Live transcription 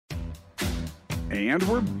And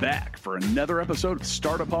we're back for another episode of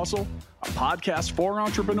Startup Hustle, a podcast for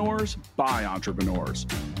entrepreneurs by entrepreneurs.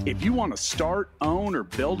 If you want to start, own, or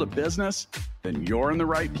build a business, then you're in the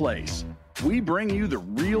right place. We bring you the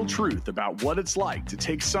real truth about what it's like to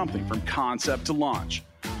take something from concept to launch.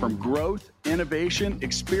 From growth, innovation,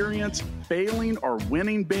 experience, failing, or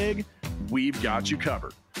winning big, we've got you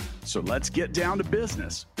covered. So let's get down to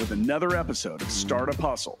business with another episode of Startup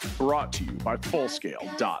Hustle, brought to you by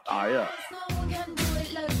Fullscale.io.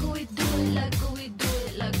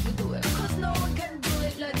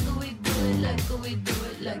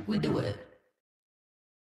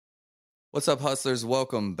 What's up, hustlers?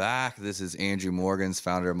 Welcome back. This is Andrew Morgans,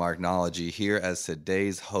 founder of Marknology, here as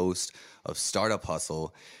today's host of Startup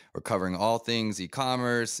Hustle. We're covering all things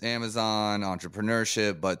e-commerce, Amazon,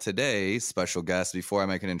 entrepreneurship, but today's special guest, before I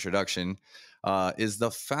make an introduction, is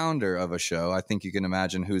the founder of a show. I think you can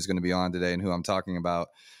imagine who's going to be on today and who I'm talking about.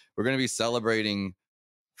 We're going to be celebrating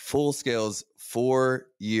Fullscale's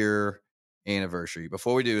 4-year anniversary.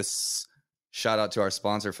 Before we do, shout out to our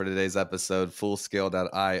sponsor for today's episode,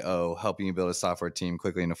 Fullscale.io, helping you build a software team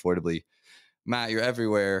quickly and affordably. Matt, you're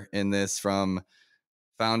everywhere in this, from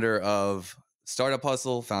founder of Startup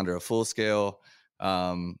Hustle, founder of Fullscale.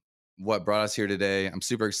 What brought us here today? I'm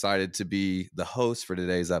super excited to be the host for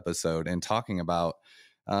today's episode and talking about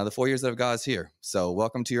the 4 years that have got us here. So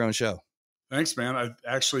welcome to your own show. Thanks, man. I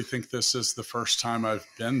actually think this is the first time I've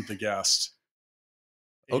been the guest.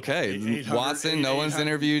 Okay. Watson, no one's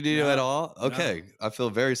interviewed you at all? Okay. No. I feel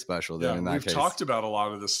very special then in that case. We've talked about a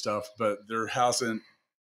lot of this stuff, but there hasn't,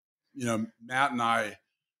 Matt and I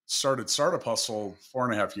started Startup Hustle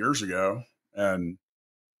 4.5 years ago and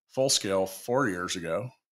Fullscale 4 years ago.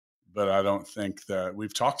 But I don't think that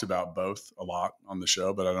we've talked about both a lot on the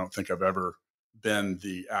show, but I don't think I've ever been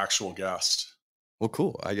the actual guest. Well,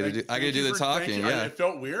 cool. I get to do the talking. Yeah. It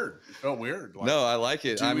felt weird. Like, no, I like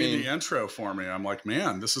it. I mean, the intro for me, I'm like,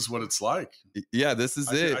 man, this is what it's like. Yeah, this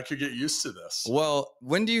is it. I could get used to this. Well,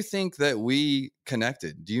 when do you think that we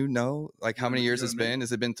connected? Do you know like how many years it's been?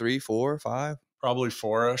 Has it been 3, 4, 5? Probably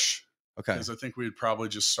 4-ish. Okay. Because I think we had probably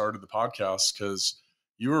just started the podcast because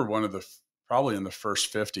you were one of the, probably in the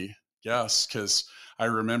first 50 guests, because I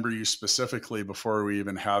remember you specifically before we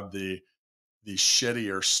even had the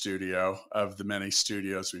shittier studio of the many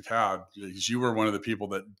studios we've had, because you were one of the people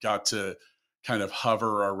that got to kind of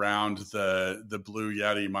hover around the Blue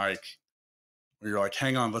Yeti mic where you're like,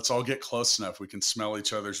 hang on, let's all get close enough. We can smell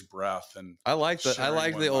each other's breath. And I like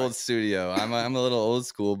the old studio. I'm a little old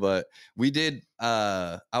school, but we did,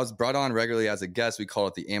 I was brought on regularly as a guest. We call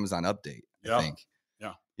it the Amazon update. Yeah. I think.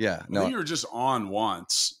 Yeah. No, you were just on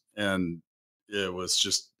once and it was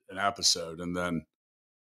just an episode. And then,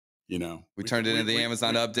 we turned it into the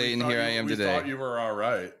Amazon update, and here I am today. We thought you were all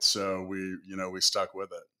right, so we stuck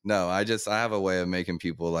with it. No, I have a way of making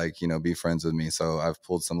people be friends with me, so I've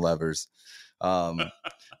pulled some levers. But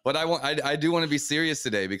I do want to be serious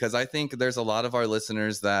today, because I think there's a lot of our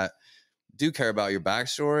listeners that do care about your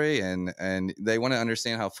backstory, and they want to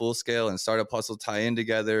understand how Fullscale and Startup Hustle tie in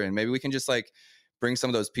together, and maybe we can just bring some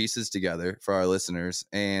of those pieces together for our listeners.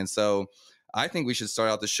 And so I think we should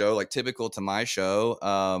start out the show typical to my show.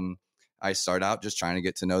 I start out just trying to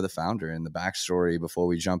get to know the founder and the backstory before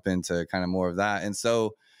we jump into kind of more of that. And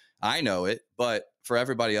so I know it, but for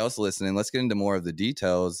everybody else listening, let's get into more of the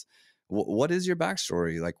details. What is your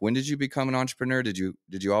backstory? When did you become an entrepreneur? Did you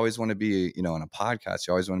always want to be, in a podcast?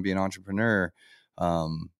 You always want to be an entrepreneur?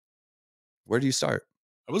 Where do you start?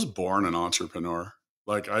 I was born an entrepreneur.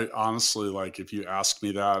 I honestly, if you ask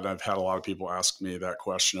me that, I've had a lot of people ask me that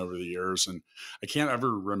question over the years, and I can't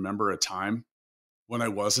ever remember a time when I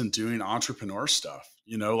wasn't doing entrepreneur stuff,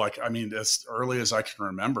 as early as I can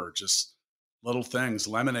remember, just little things,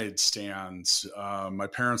 lemonade stands. My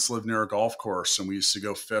parents lived near a golf course, and we used to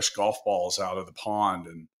go fish golf balls out of the pond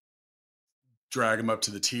and drag them up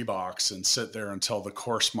to the tee box and sit there until the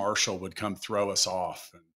course marshal would come throw us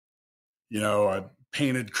off. And, I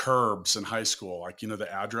painted curbs in high school, the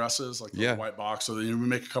addresses, the white box. So we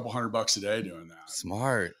make a couple $100 a day doing that.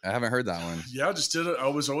 Smart. I haven't heard that one. Yeah, I just did it. I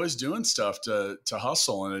was always doing stuff to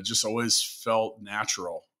hustle, and it just always felt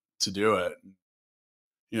natural to do it.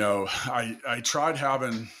 I tried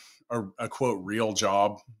having a quote real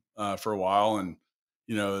job for a while, and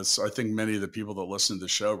I think many of the people that listen to the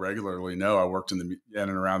show regularly know I worked in and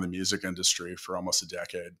around the music industry for almost a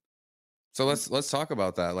decade. So let's talk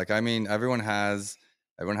about that. Everyone has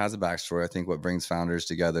a backstory. I think what brings founders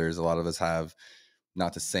together is a lot of us have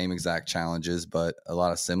not the same exact challenges, but a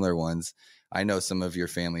lot of similar ones. I know some of your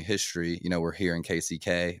family history. We're here in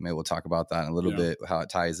KCK. Maybe we'll talk about that in a little bit, how it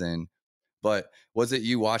ties in. But was it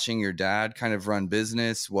you watching your dad kind of run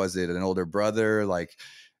business? Was it an older brother? Like,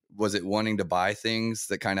 was it wanting to buy things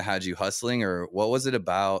that kind of had you hustling, or what was it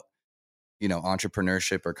about,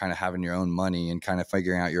 entrepreneurship or kind of having your own money and kind of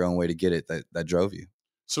figuring out your own way to get it that drove you?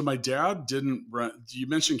 So my dad didn't run. You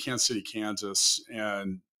mentioned Kansas City, Kansas,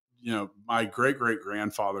 and my great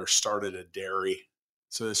grandfather started a dairy.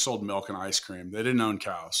 So they sold milk and ice cream. They didn't own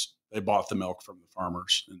cows. They bought the milk from the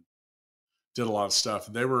farmers and did a lot of stuff.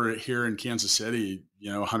 They were here in Kansas City,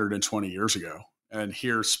 120 years ago. And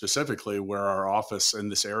here specifically where our office in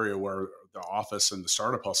this area where the office and the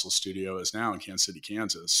Startup Hustle studio is now in Kansas City,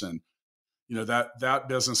 Kansas. And, that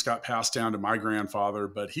business got passed down to my grandfather,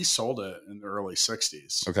 but he sold it in the early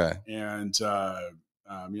 60s. Okay. And,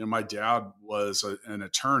 my dad was an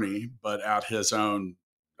attorney, but at his own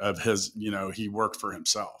he worked for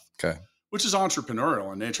himself. Okay. Which is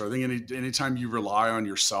entrepreneurial in nature. I think anytime you rely on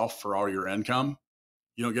yourself for all your income,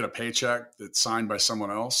 you don't get a paycheck that's signed by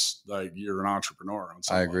someone else, like you're an entrepreneur. On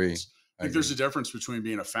some I agree. levels. I think there's a difference between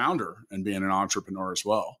being a founder and being an entrepreneur as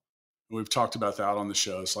well. And we've talked about that on the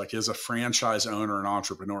shows. Like, is a franchise owner an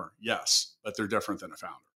entrepreneur? Yes, but they're different than a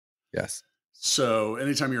founder. Yes. So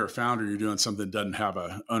anytime you're a founder, you're doing something that doesn't have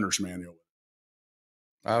a owner's manual.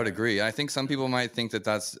 I would agree. I think some people might think that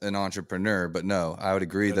that's an entrepreneur, but no, I would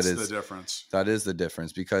agree That's that it's the difference. That is the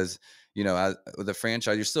difference because, as with a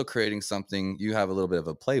franchise, you're still creating something. You have a little bit of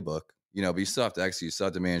a playbook, but you still have to execute. You still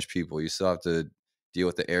have to manage people. You still have to deal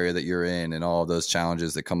with the area that you're in and all of those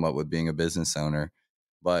challenges that come up with being a business owner.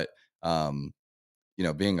 But,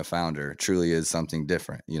 being a founder truly is something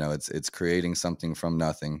different. It's creating something from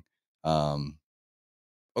nothing.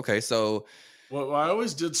 Okay. So, well, I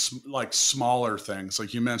always did like smaller things,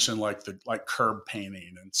 like you mentioned, like curb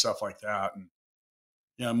painting and stuff like that.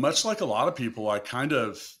 And much like a lot of people, I kind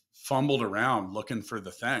of fumbled around looking for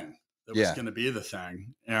the thing that was going to be the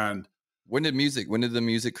thing. And when did the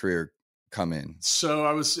music career come in? So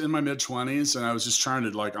I was in my mid-20s, and I was just trying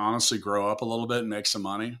to honestly grow up a little bit and make some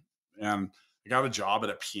money. And I got a job at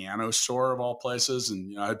a piano store of all places.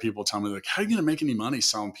 And I had people tell me, like, how are you going to make any money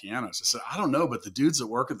selling pianos? I said, I don't know, but the dudes that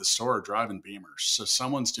work at the store are driving Beamers. So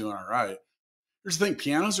someone's doing all right. Here's the thing.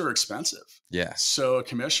 Pianos are expensive. Yeah. So a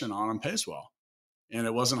commission on them pays well. And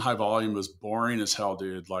it wasn't high volume. It was boring as hell,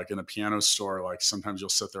 dude. Like in a piano store, like sometimes you'll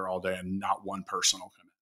sit there all day and not one person will come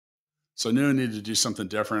in. So I knew I needed to do something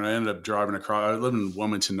different. I ended up driving across. I lived in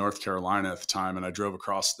Wilmington, North Carolina at the time. And I drove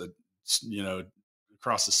across the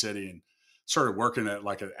city and started working at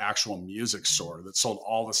like an actual music store that sold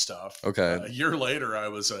all the stuff. Okay. A year later, I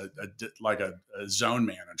was a zone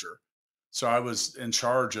manager. So I was in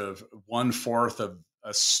charge of 1/4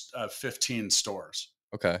 of 15 stores.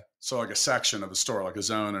 Okay. So like a section of a store, like a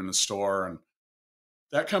zone in a store. And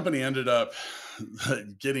that company ended up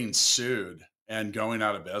getting sued and going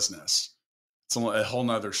out of business. It's a whole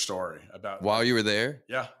nother story about while you were there.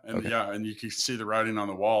 Yeah. And and you can see the writing on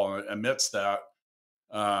the wall. And amidst that,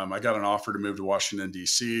 I got an offer to move to Washington,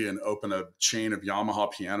 D.C. and open a chain of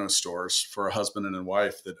Yamaha piano stores for a husband and a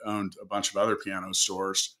wife that owned a bunch of other piano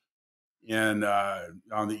stores on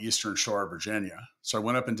the eastern shore of Virginia. So I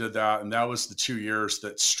went up and did that. And that was the 2 years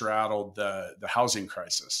that straddled the housing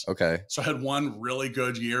crisis. Okay. So I had one really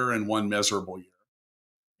good year and one miserable year.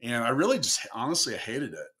 And I really just honestly, I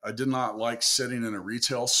hated it. I did not like sitting in a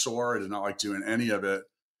retail store. I did not like doing any of it.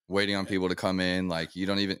 Waiting on people to come in. Like you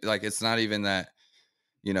don't even like, it's not even that,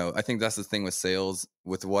 I think that's the thing with sales,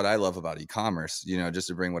 with what I love about e-commerce, just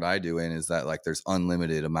to bring what I do in, is that like there's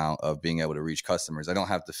unlimited amount of being able to reach customers. I don't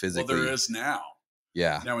have to physically. Well, there is now.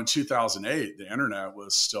 Yeah. Now in 2008, the internet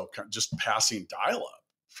was still just passing dial-up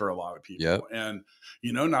for a lot of people. Yep. And,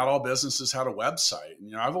 not all businesses had a website.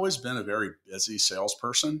 And, I've always been a very busy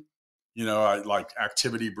salesperson. I like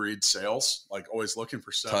activity breeds sales, like always looking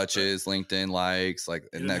for stuff. Touches, LinkedIn likes, like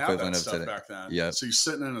an equivalent of today. Back then. Yeah. So you're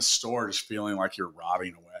sitting in a store just feeling like you're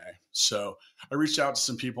rotting away. So I reached out to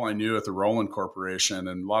some people I knew at the Roland Corporation,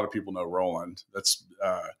 and a lot of people know Roland. That's,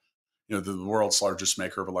 the world's largest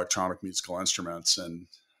maker of electronic musical instruments, and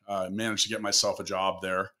managed to get myself a job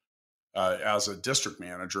there. As a district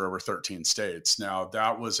manager over 13 states. Now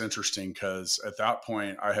that was interesting because at that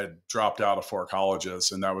point I had dropped out of 4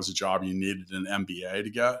 colleges, and that was a job you needed an MBA to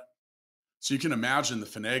get. So you can imagine the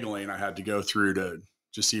finagling I had to go through to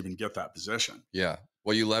just even get that position. Yeah.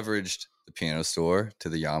 Well, you leveraged the piano store to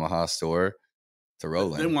the Yamaha store to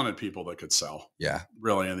Roland. They wanted people that could sell. Yeah.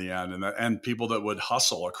 Really in the end. And people that would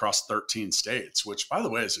hustle across 13 states, which by the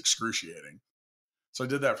way is excruciating. So I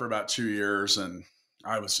did that for about 2 years, and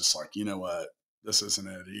I was just like, you know what, this isn't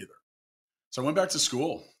it either. So I went back to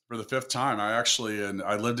school for the 5th time.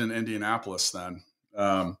 I lived in Indianapolis then.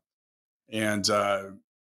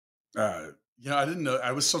 Yeah, I didn't know.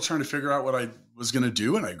 I was still trying to figure out what I was going to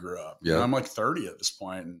do when I grew up. Yeah. I'm like 30 at this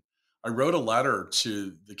point, and I wrote a letter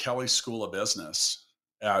to the Kelley School of Business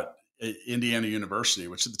at Indiana University,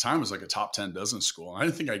 which at the time was like a top 10 business school. And I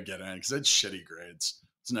didn't think I'd get in because I had shitty grades. I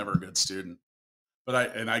was never a good student. But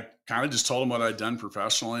I kind of just told them what I'd done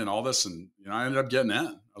professionally and all this, and I ended up getting in.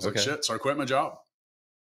 I was like, shit. So I quit my job.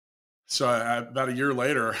 So about a year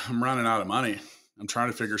later, I'm running out of money. I'm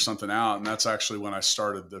trying to figure something out. And that's actually when I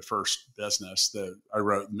started the first business that I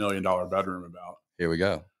wrote $1 Million Bedroom about. Here we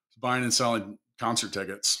go. Buying and selling concert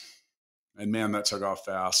tickets. And man, that took off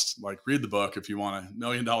fast. Like, read the book if you want $1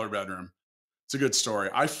 Million Bedroom. It's a good story.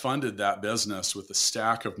 I funded that business with a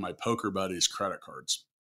stack of my poker buddies' credit cards.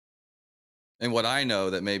 And what I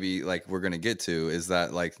know that maybe like we're going to get to is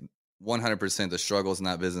that like 100% the struggles in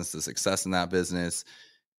that business, the success in that business,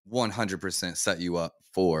 100% set you up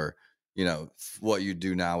for, what you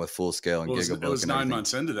do now with Full Scale and Gigabook. It was 9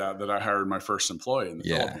 months into that I hired my first employee in the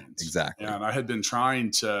Philippines. Exactly. And I had been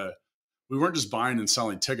we weren't just buying and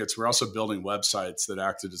selling tickets. We were also building websites that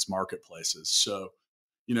acted as marketplaces. So,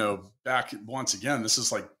 back once again, this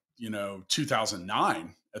is like,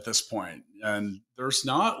 2009 at this point. And there's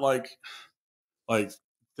not like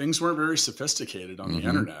things weren't very sophisticated on the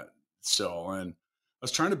internet still. And I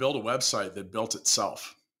was trying to build a website that built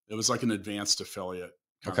itself. It was like an advanced affiliate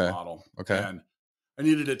kind of model. Okay. And I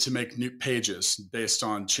needed it to make new pages based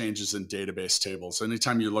on changes in database tables.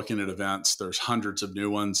 Anytime you're looking at events, there's hundreds of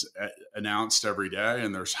new ones announced every day,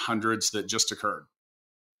 and there's hundreds that just occurred.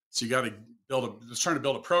 So you got to trying to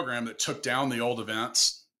build a program that took down the old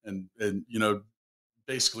events and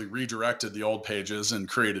basically redirected the old pages and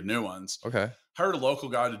created new ones. Okay. Hired a local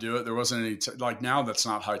guy to do it. There wasn't any now that's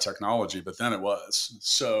not high technology, but then it was.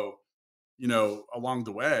 So, along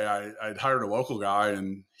the way, I'd hired a local guy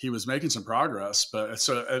and he was making some progress. But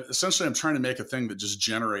so essentially I'm trying to make a thing that just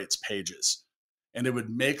generates pages, and it would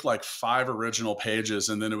make like 5 original pages.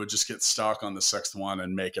 And then it would just get stuck on the 6th one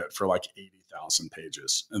and make it for like 80,000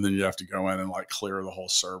 pages. And then you have to go in and like clear the whole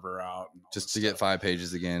server out. Just to get 5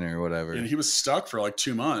 pages again or whatever. And he was stuck for like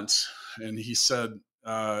 2 months. And he said,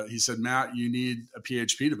 Matt, you need a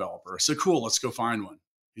PHP developer. I said, cool, let's go find one.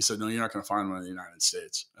 He said, no, you're not going to find one in the United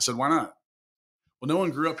States. I said, why not? Well, no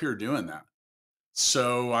one grew up here doing that.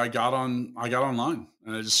 So I got online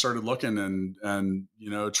and I just started looking and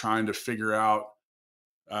trying to figure out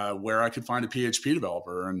where I could find a PHP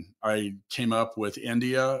developer. And I came up with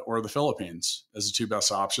India or the Philippines as the 2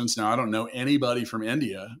 best options. Now, I don't know anybody from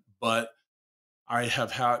India, but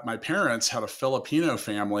my parents had a Filipino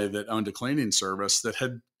family that owned a cleaning service that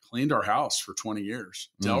had cleaned our house for 20 years.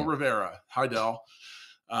 Del Rivera. Hi, Del.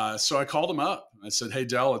 So I called him up. I said, hey,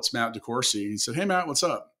 Del, it's Matt DeCourcy. He said, hey, Matt, what's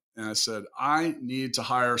up? And I said, I need to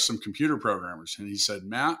hire some computer programmers. And he said,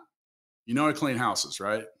 Matt, I clean houses,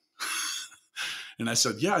 right? And I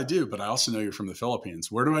said, yeah, I do. But I also know you're from the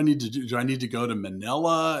Philippines. Where do I need to do? Do I need to go to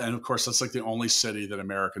Manila? And of course, that's like the only city that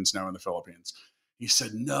Americans know in the Philippines. He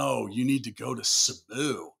said, no, you need to go to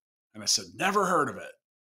Cebu. And I said, never heard of it,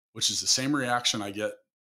 which is the same reaction I get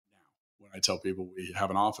now when I tell people we have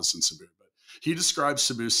an office in Cebu. But he describes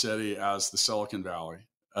Cebu City as the Silicon Valley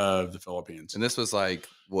of the Philippines. And this was like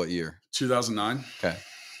what year? 2009. Okay.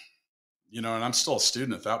 And I'm still a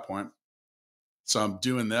student at that point. So I'm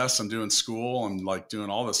doing this, I'm doing school, I'm like doing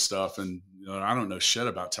all this stuff. And I don't know shit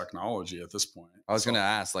about technology at this point. I was going to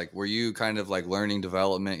ask, like, were you kind of like learning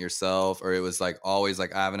development yourself, or it was like always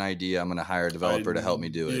like, I have an idea, I'm going to hire a developer to help me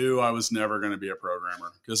do it? I knew I was never going to be a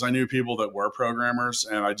programmer because I knew people that were programmers,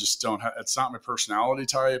 and I just it's not my personality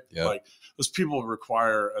type. Yep. Like, those people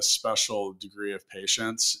require a special degree of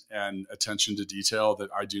patience and attention to detail that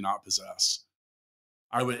I do not possess.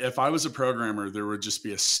 If I was a programmer, there would just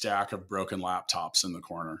be a stack of broken laptops in the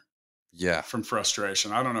corner. Yeah. From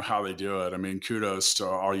frustration. I don't know how they do it. I mean, kudos to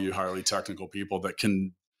all you highly technical people that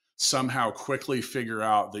can somehow quickly figure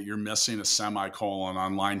out that you're missing a semicolon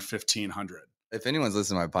on line 1500. If anyone's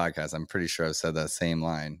listening to my podcast, I'm pretty sure I've said that same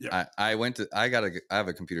line. Yeah. I have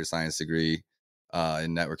a computer science degree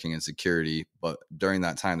in networking and security, but during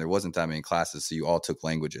that time, there wasn't that many classes. So you all took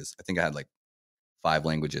languages. I think I had like 5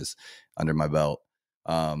 languages under my belt.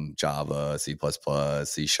 Java, C++,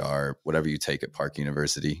 C#, whatever you take at Park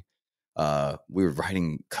University. We were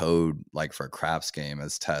writing code like for a craps game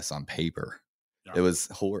as tests on paper. Yeah. It was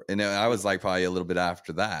and I was like probably a little bit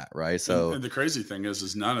after that, right? So and the crazy thing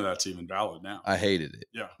is none of that's even valid now. I hated it.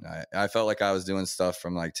 Yeah. I felt like I was doing stuff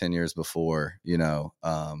from like 10 years before,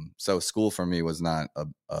 so school for me was not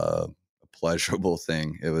a pleasurable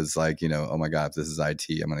thing. It was like, oh my God, if this is IT,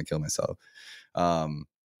 I'm going to kill myself.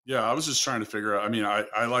 Yeah, I was just trying to figure out. I mean,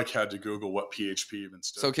 I like had to Google what PHP even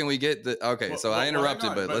stood. So can we get the okay? So I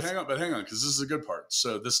interrupted, but let's hang on, because this is a good part.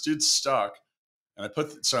 So this dude's stuck, and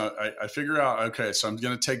I figure out, okay, so I'm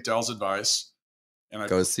going to take Dell's advice, and I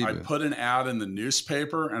put an ad in the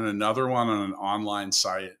newspaper and another one on an online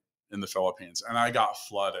site in the Philippines, and I got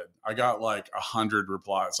flooded. I got like 100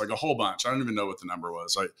 replies, like a whole bunch. I don't even know what the number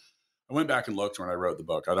was. I went back and looked when I wrote the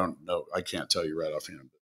book. I don't know. I can't tell you right offhand.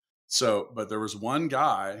 But there was one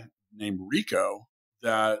guy named Rico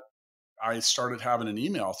that I started having an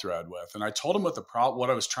email thread with, and I told him what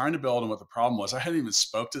I was trying to build and what the problem was. I hadn't even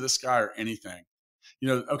spoke to this guy or anything.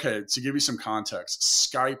 Okay, to give you some context,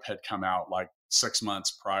 Skype had come out like 6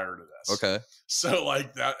 months prior to this. Okay. So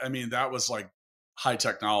like that, I mean, that was like high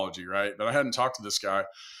technology, right? But I hadn't talked to this guy.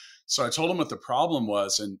 So I told him what the problem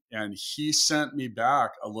was, and he sent me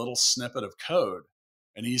back a little snippet of code,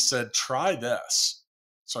 and he said, try this.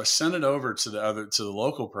 So I sent it over to the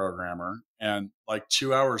local programmer, and like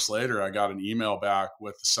 2 hours later, I got an email back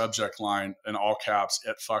with the subject line in all caps,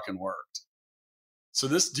 "It fucking worked." So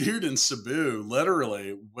this dude in Cebu,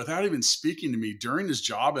 literally, without even speaking to me during his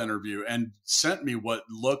job interview, and sent me what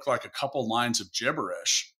looked like a couple lines of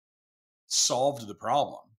gibberish, solved the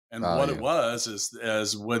problem. And it was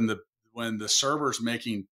is when the server's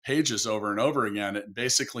making pages over and over again, it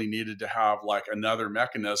basically needed to have like another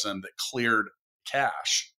mechanism that cleared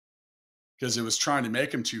cache, because it was trying to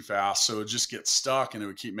make them too fast. So it would just get stuck and it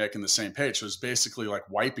would keep making the same page. So it was basically like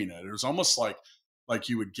wiping it. It was almost like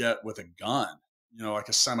you would get with a gun, like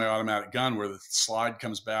a semi-automatic gun where the slide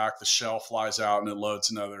comes back, the shell flies out, and it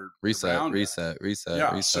loads another reset.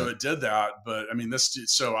 Yeah. So it did that. But I mean,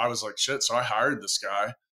 so I was like, shit. So I hired this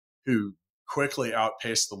guy who quickly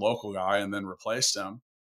outpaced the local guy and then replaced him.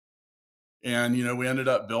 And, we ended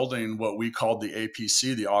up building what we called the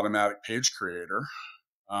APC, the automatic page creator.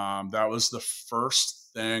 That was the first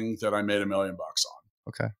thing that I made $1 million on.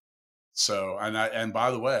 Okay. So, and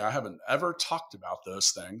by the way, I haven't ever talked about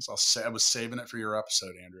those things. I was saving it for your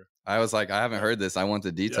episode, Andrew. I was like, I haven't heard this. I want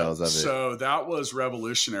the details of it. So that was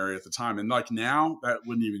revolutionary at the time. And like now that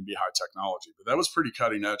wouldn't even be high technology, but that was pretty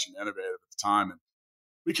cutting edge and innovative at the time. And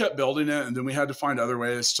we kept building it, and then we had to find other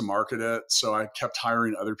ways to market it. So I kept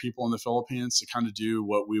hiring other people in the Philippines to kind of do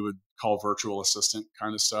what we would call virtual assistant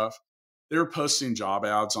kind of stuff. They were posting job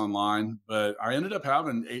ads online, but I ended up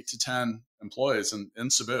having 8 to 10 employees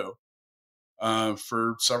in Cebu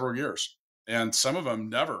for several years. And some of them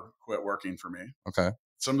never quit working for me. Okay.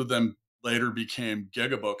 Some of them later became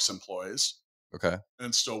Gigabooks employees. Okay.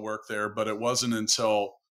 And still work there. But it wasn't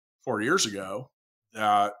until 4 years ago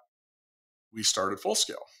that we started Full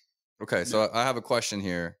Scale. Okay. So I have a question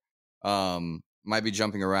here. Might be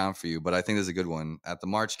jumping around for you, but I think this is a good one. At the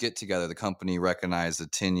March get together, the company recognized a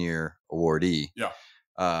 10-year awardee. Yeah.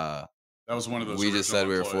 That was one of those. We just said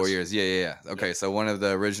we were 4 years. Yeah. Okay. Yeah. So one of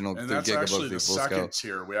the original, and that's actually the second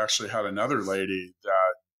tier. We actually had another lady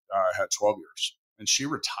that had 12 years, and she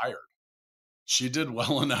retired. She did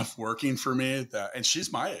well enough working for me and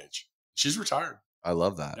she's my age. She's retired. I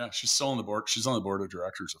love that. Yeah. She's still on the board. She's on the board of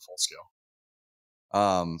directors of Full Scale.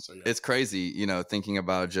 It's crazy, thinking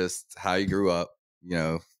about just how you grew up.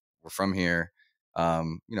 We're from here,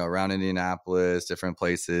 around Indianapolis, different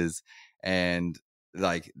places, and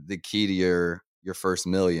like the key to your first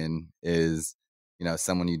million is,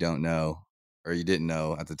 someone you don't know or you didn't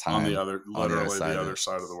know at the time. On the other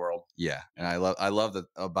side of the world. Yeah, and I love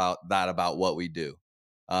that about what we do.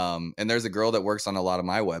 And there's a girl that works on a lot of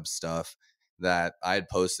my web stuff that I had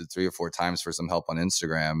posted 3 or 4 times for some help on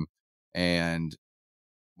Instagram, and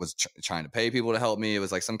was trying to pay people to help me. It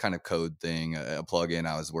was like some kind of code thing, a plugin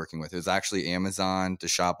I was working with. It was actually Amazon to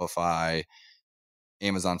Shopify,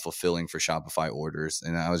 Amazon fulfilling for Shopify orders.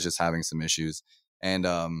 And I was just having some issues, and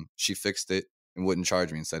she fixed it and wouldn't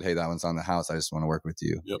charge me and said, "Hey, that one's on the house. I just want to work with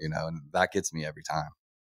you." Yep. And that gets me every time.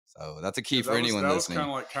 So that's a key for anyone listening. That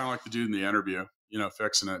was kind of like the dude in the interview,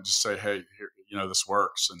 fixing it. Just say, "Hey, here, this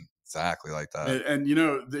works." And exactly like that. And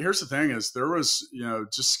here's the thing is there was,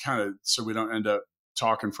 just kind of, so we don't end up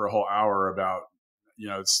talking for a whole hour about, if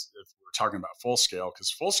we're talking about Full Scale, because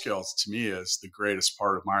Full Scale to me is the greatest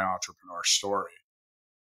part of my entrepreneur story.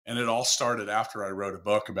 And it all started after I wrote a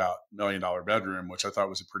book about $1 Million Bedroom, which I thought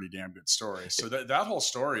was a pretty damn good story. So that whole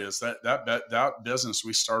story is that business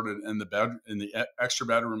we started in the extra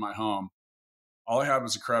bedroom in my home. All I had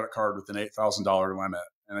was a credit card with an $8,000 limit,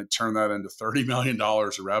 and I turned that into $30 million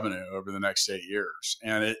of revenue over the next 8 years.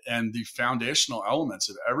 And the foundational elements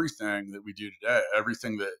of everything that we do today,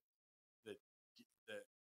 everything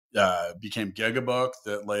that became Gigabook,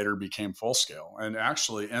 that later became Full Scale. And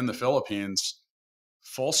actually in the Philippines,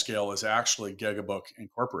 Full Scale is actually Gigabook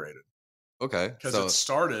Incorporated. Okay. Because it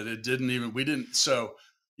started, so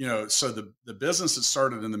the business that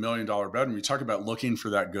started in the $1 Million Bedroom, you talk about looking for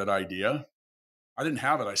that good idea. I didn't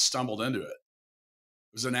have it. I stumbled into it.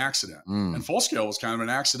 It was an accident. And Full Scale was kind of an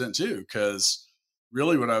accident too, because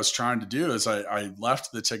really what I was trying to do is I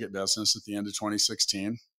left the ticket business at the end of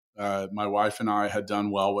 2016. My wife and I had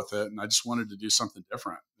done well with it, and I just wanted to do something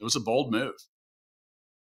different. It was a bold move.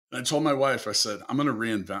 And I told my wife, I said, I'm going to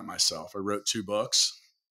reinvent myself. I wrote 2 books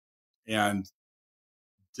and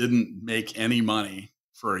didn't make any money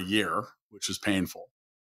for a year, which was painful.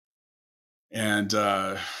 And,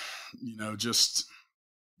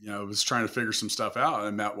 was trying to figure some stuff out.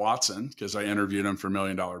 I met Watson because I interviewed him for $1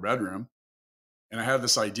 Million Bedroom. And I had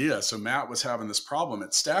this idea. So Matt was having this problem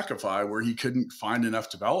at Stackify where he couldn't find enough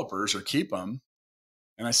developers or keep them.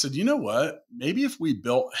 And I said, you know what? Maybe if we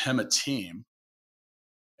built him a team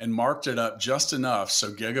and marked it up just enough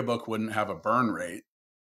so Gigabook wouldn't have a burn rate,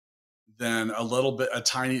 then a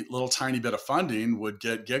tiny bit of funding would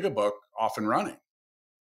get Gigabook off and running.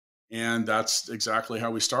 And that's exactly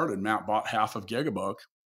how we started. Matt bought half of Gigabook,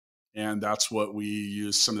 and that's what we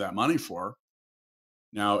used some of that money for.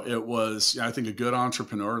 Now, it was, I think a good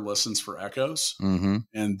entrepreneur listens for echoes,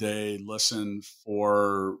 and they listen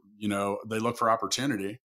for, they look for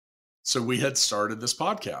opportunity. So we had started this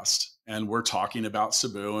podcast, and we're talking about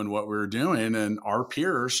Cebu and what we were doing. And our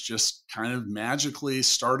peers just kind of magically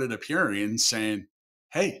started appearing saying,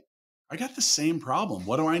 hey, I got the same problem.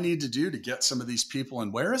 What do I need to do to get some of these people?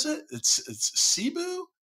 And where is it? It's Cebu.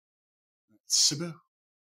 Cebu.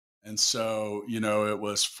 And so, it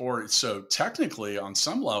was so technically on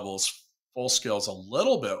some levels, Full Scale is a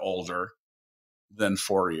little bit older than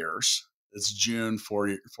 4 years. It's June 4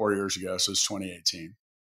 years ago. So it's 2018.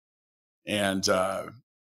 And,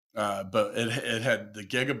 but it had the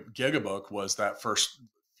Gigabook was that first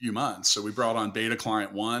few months. So we brought on beta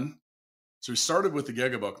client 1. So we started with the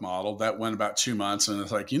Gigabook model that went about 2 months, and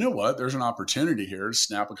it's like, you know what, there's an opportunity here to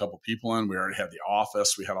snap a couple people in. We already had the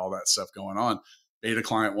office. We had all that stuff going on. Beta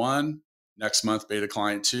client 1, next month, beta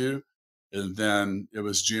client 2. And then it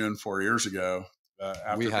was June 4 years ago.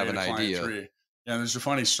 After we have an idea. 3. Yeah, and there's a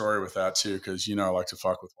funny story with that too, because, I like to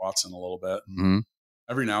fuck with Watson a little bit.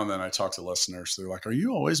 Every now and then I talk to listeners. They're like, are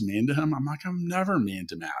you always mean to him? I'm like, I'm never mean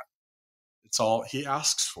to Matt. It's all, he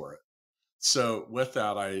asks for it. So with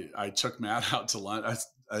that, I took Matt out to lunch.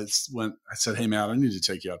 I said, hey, Matt, I need to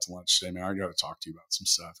take you out to lunch today, man. I got to talk to you about some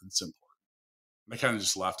stuff. And it's important. And I kind of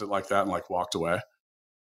just left it like that and walked away.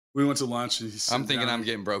 We went to lunch. And I'm thinking I'm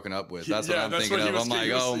getting broken up with. That's what I'm thinking of. I'm like,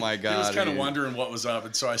 oh my God. He was kind of wondering what was up.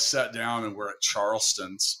 And so I sat down, and we're at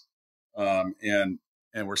Charleston's. And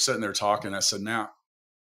we're sitting there talking. I said, Matt,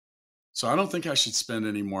 so I don't think I should spend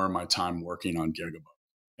any more of my time working on Gigabook.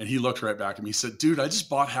 And he looked right back at me. He said, dude, I just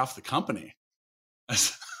bought half the company.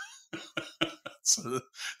 So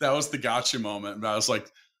that was the gotcha moment. And I was like,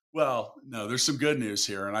 well, no, there's some good news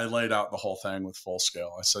here. And I laid out the whole thing with Full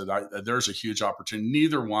Scale. I said, there's a huge opportunity.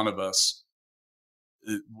 Neither one of us,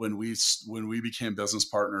 when we became business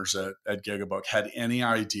partners at Gigabook, had any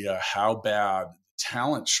idea how bad the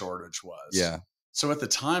talent shortage was. Yeah. So at the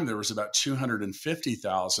time, there was about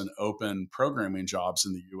 250,000 open programming jobs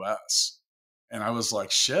in the US. And I was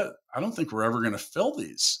like, shit, I don't think we're ever going to fill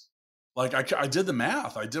these. I did the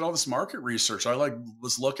math. I did all this market research. I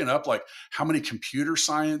was looking up how many computer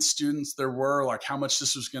science students there were, how much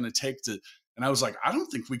this was going to take to, and I was like, I don't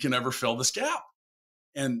think we can ever fill this gap.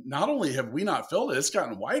 And not only have we not filled it, it's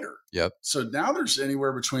gotten wider. Yep. So now there's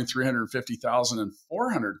anywhere between 350,000 and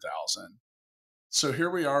 400,000. So here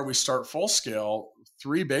we are, we start Full Scale,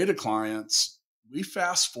 3 beta clients. We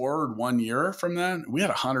fast forward 1 year from then, we had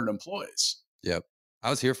 100 employees. Yep. I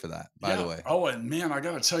was here for that, by the way. Oh, and man, I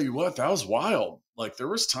got to tell you what, that was wild. There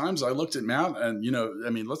was times I looked at Matt and,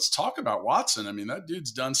 let's talk about Watson. That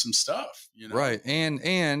dude's done some stuff, Right.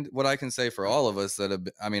 And what I can say for all of us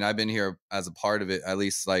I've been here as a part of it, at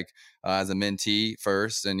least as a mentee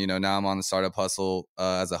first. And, now I'm on the Startup Hustle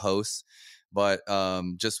as a host. But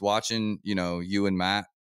just watching, you and Matt,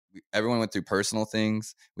 everyone went through personal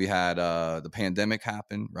things. We had the pandemic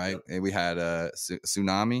happen, right? Yep. And we had a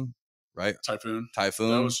tsunami, right? Typhoon. That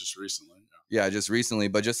was just recently. Yeah, just recently,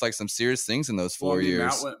 but just some serious things in those 4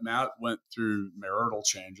 years. Matt went through marital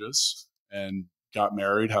changes and got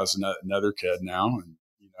married, has another kid now.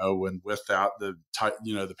 And, when with that,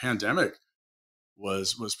 the pandemic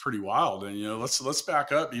was pretty wild. And, let's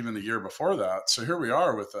back up even the year before that. So here we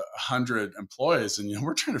are with 100 employees, and,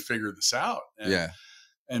 we're trying to figure this out.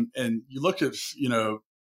 And, and you look at,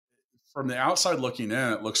 from the outside looking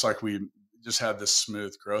in, it looks like we just had this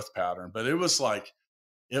smooth growth pattern, but it was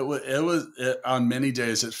On many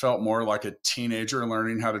days, it felt more like a teenager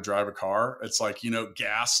learning how to drive a car. It's like,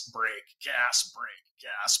 gas, brake, gas, brake,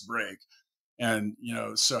 gas, brake. And,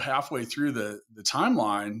 so halfway through the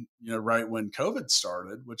timeline, right when COVID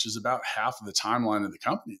started, which is about half of the timeline of the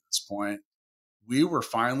company at this point, we were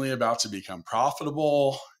finally about to become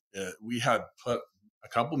profitable. We had put a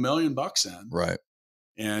couple $1,000,000 in. Right.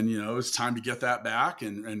 And, it was time to get that back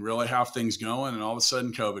and really have things going. And all of a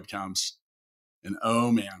sudden COVID comes. And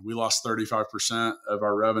oh man, we lost 35% of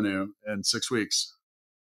our revenue in 6 weeks.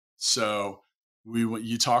 So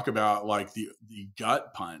you talk about like the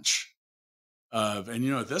gut punch of, and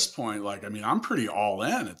at this point, like, I mean, I'm pretty all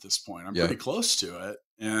in at this point. I'm pretty close to it.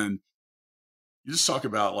 And you just talk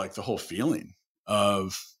about like the whole feeling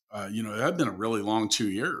of, it had been a really long 2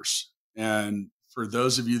 years. And for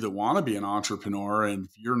those of you that want to be an entrepreneur and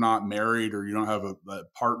if you're not married or you don't have a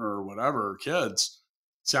partner or whatever, or kids,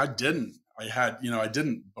 see, I didn't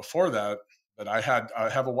before that, but I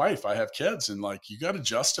have a wife, I have kids, and like, you got to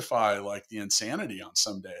justify like the insanity on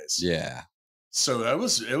some days. Yeah. So it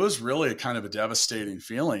was really a kind of a devastating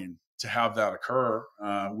feeling to have that occur.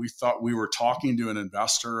 We thought we were talking to an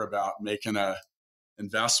investor about making a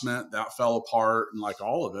investment that fell apart and like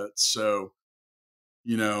all of it. So,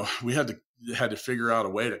 we had to figure out a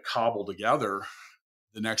way to cobble together.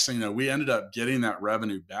 The next thing, we ended up getting that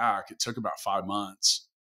revenue back. It took about 5 months,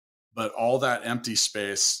 but all that empty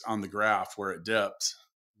space on the graph where it dipped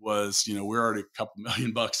was, we're already a couple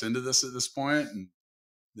 $1,000,000 into this at this point, and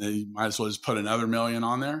you might as well just put another $1 million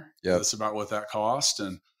on there. Yeah, that's about what that cost.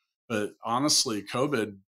 But honestly,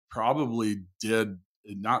 COVID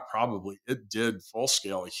it did full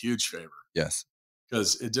scale a huge favor. Yes.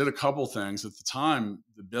 Because it did a couple things. At the time,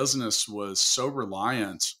 the business was so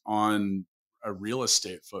reliant on a real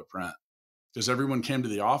estate footprint because everyone came to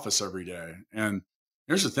the office every day. And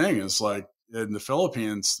here's the thing is like in the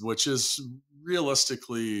Philippines, which is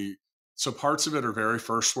realistically, so parts of it are very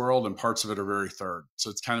first world and parts of it are very third. So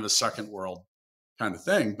it's kind of a second world kind of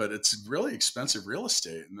thing, but it's really expensive real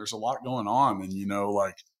estate and there's a lot going on. And,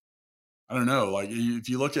 like, I don't know, like if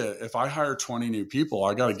you look at, if I hire 20 new people,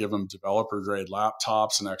 I got to give them developer grade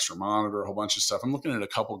laptops, an extra monitor, a whole bunch of stuff. I'm looking at a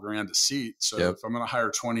couple grand a seat. So if I'm going to hire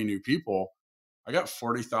 20 new people, I got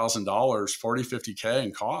 $40,000, $50K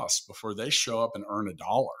in costs before they show up and earn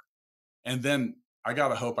 $1. And then I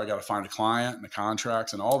got to find a client and the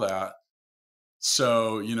contracts and all that.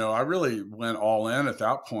 So, I really went all in at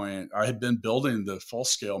that point. I had been building the full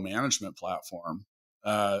scale management platform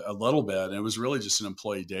a little bit. And it was really just an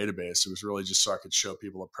employee database. It was really just so I could show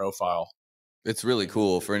people a profile. It's really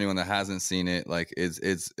cool for anyone that hasn't seen it. Like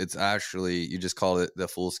it's actually, you just called it the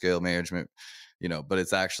full scale management, but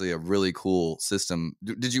it's actually a really cool system.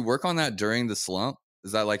 Did you work on that during the slump?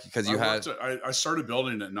 Is that like, because I started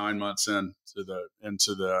building it 9 months into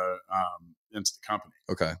the company.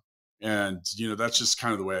 Okay. And, that's just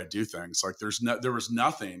kind of the way I do things. Like there was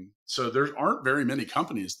nothing. So there aren't very many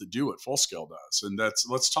companies that do what Full Scale does. And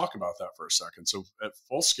let's talk about that for a second. So at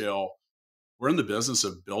Full Scale, we're in the business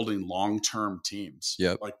of building long-term teams.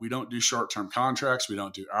 Yep. Like we don't do short-term contracts. We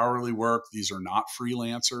don't do hourly work. These are not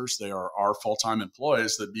freelancers. They are our full-time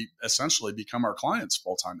employees that essentially become our clients'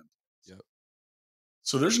 full-time employees. Yep.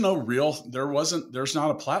 So there's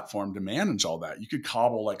not a platform to manage all that. You could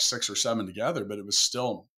cobble like 6 or 7 together, but it was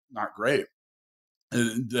still not great.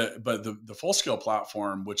 But the Full Scale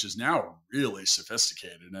platform, which is now really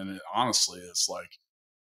sophisticated, and it honestly is like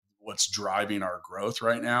what's driving our growth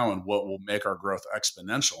right now and what will make our growth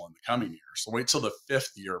exponential in the coming years. So wait till the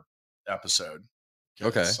 5th year episode.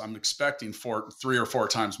 Okay. I'm expecting 3 or 4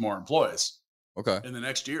 times more employees. Okay. In the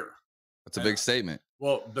next year. That's a big statement.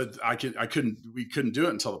 Well, but we couldn't do it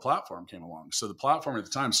until the platform came along. So the platform at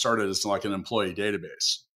the time started as like an employee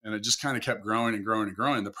database. And it just kind of kept growing and growing and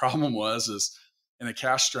growing. The problem is in a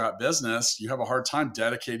cash strapped business, you have a hard time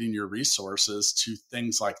dedicating your resources to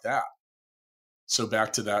things like that. So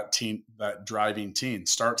back to that driving teen,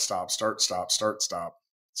 start, stop.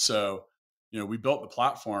 So, we built the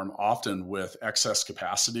platform often with excess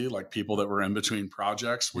capacity, like people that were in between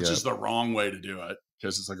projects, which is the wrong way to do it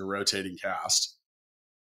because it's like a rotating cast.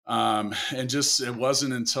 And just, it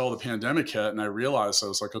wasn't until the pandemic hit and I realized, I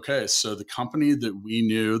was like, okay, so the company that we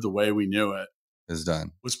knew the way we knew it is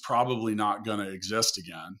done, was probably not going to exist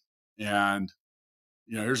again. And,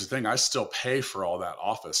 here's the thing, I still pay for all that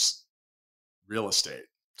office real estate.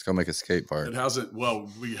 It's going to make a skate park. It hasn't,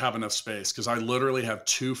 we have enough space because I literally have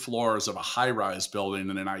 2 floors of a high-rise building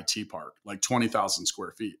in an IT park, like 20,000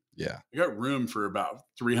 square feet. Yeah. I got room for about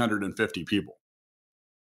 350 people.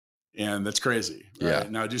 And that's crazy. Right? Yeah.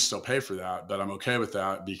 Now I do still pay for that, but I'm okay with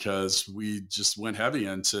that because we just went heavy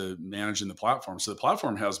into managing the platform. So the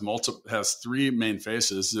platform has three main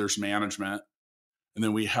phases. There's management, and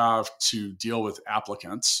then we have to deal with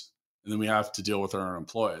applicants, and then we have to deal with our own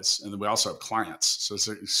employees, and then we also have clients. So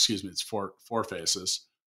it's four phases.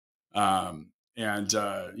 So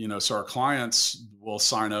our clients will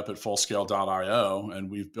sign up at fullscale.io, and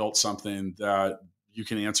we've built something that you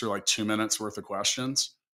can answer like 2 minutes worth of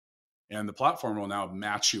questions. And the platform will now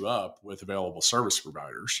match you up with available service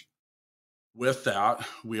providers. With that,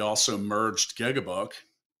 we also merged Gigabook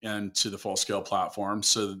into the Fullscale platform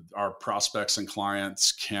so that our prospects and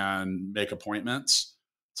clients can make appointments.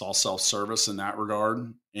 It's all self-service in that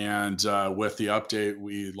regard. And with the update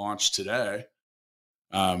we launched today,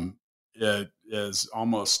 it is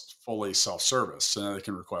almost fully self-service. So they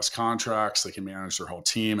can request contracts, they can manage their whole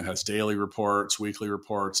team. It has daily reports, weekly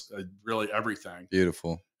reports, really everything.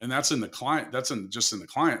 Beautiful. And that's in the client. Just in the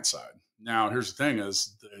client side. Now, here's the thing: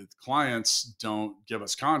 is the clients don't give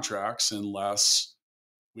us contracts unless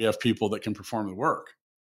we have people that can perform the work.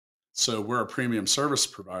 So we're a premium service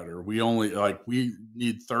provider. We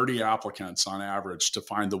need 30 applicants on average to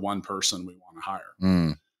find the one person we want to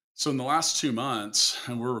hire. So in the last 2 months,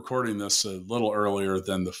 and we're recording this a little earlier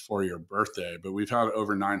than the 4-year birthday, but we've had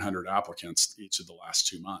over 900 applicants each of the last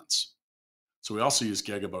 2 months. So we also use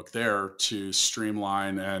Gigabook there to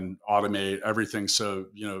streamline and automate everything. So,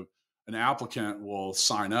 an applicant will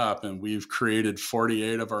sign up, and we've created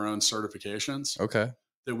 48 of our own certifications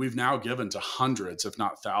that we've now given to hundreds, if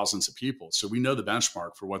not thousands of people. So we know the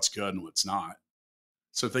benchmark for what's good and what's not.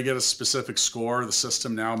 So if they get a specific score, the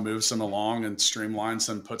system now moves them along and streamlines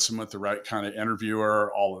them, puts them with the right kind of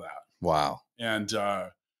interviewer, all of that. Wow. And,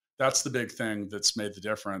 that's the big thing that's made the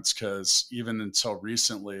difference, because even until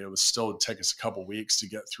recently, it was still take us a couple of weeks to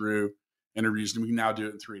get through interviews, and we can now do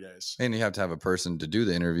it in 3 days. And you have to have a person to do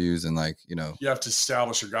the interviews, and you have to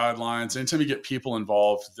establish your guidelines. Anytime you get people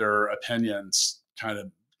involved, their opinions kind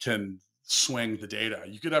of can swing the data.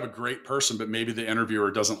 You could have a great person, but maybe the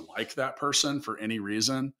interviewer doesn't like that person for any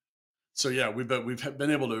reason. So yeah, we've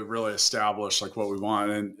been able to really establish like what we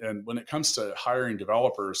want. And when it comes to hiring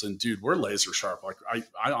developers, and dude, we're laser sharp. Like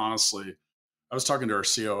I honestly, I was talking to our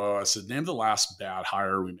COO. I said, name the last bad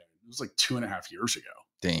hire we made. It was like 2.5 years ago.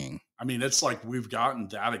 Dang. I mean, it's like we've gotten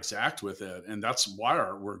that exact with it. And that's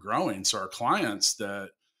why we're growing. So our clients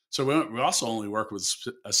we also only work with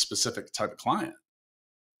a specific type of client.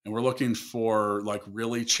 And we're looking for like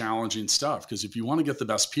really challenging stuff. Because if you want to get the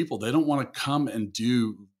best people, they don't want to come and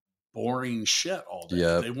do boring shit all day.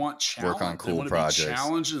 Yep. They want challenge. Work on cool they want projects. To be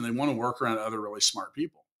challenged, and they want to work around other really smart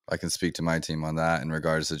people. I can speak to my team on that in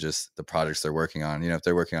regards to just the projects they're working on. If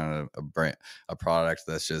they're working on a product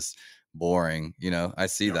that's just boring, I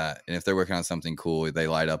see that. And if they're working on something cool, they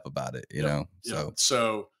light up about it,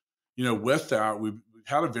 So, with that, we've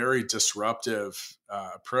had a very disruptive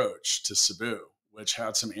approach to Cebu, which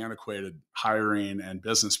had some antiquated hiring and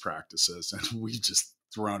business practices. And we've just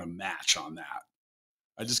thrown a match on that.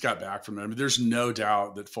 I just got back from it. I mean, there's no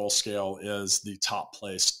doubt that Fullscale is the top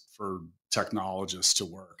place for technologists to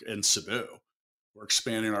work in Cebu. We're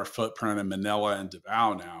expanding our footprint in Manila and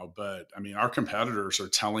Davao now, but I mean, our competitors are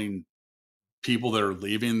telling people that are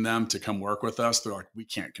leaving them to come work with us. They're like, we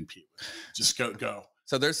can't compete with you. Just go.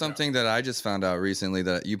 So there's something that I just found out recently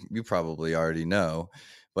that you probably already know,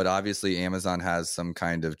 but obviously Amazon has some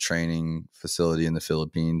kind of training facility in the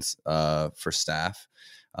Philippines for staff.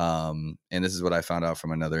 And this is what I found out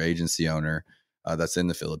from another agency owner that's in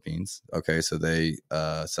the Philippines. Okay, so they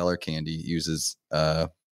Seller Candy uses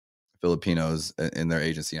Filipinos in their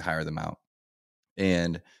agency and hire them out.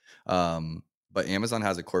 And but Amazon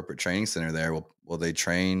has a corporate training center there. Well, they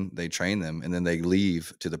train them, and then they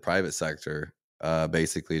leave to the private sector,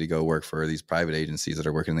 basically to go work for these private agencies that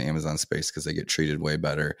are working in the Amazon space because they get treated way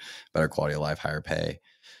better quality of life, higher pay.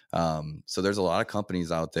 So there's a lot of companies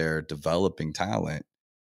out there developing talent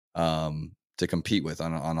to compete with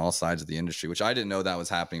on all sides of the industry, which I didn't know that was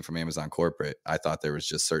happening from Amazon corporate. I thought there was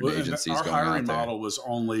just certain agencies going out there. Our hiring model was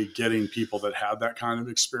only getting people that had that kind of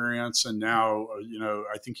experience. And now,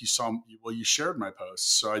 I think you shared my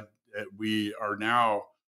post. So we are now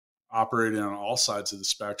operating on all sides of the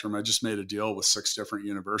spectrum. I just made a deal with 6 different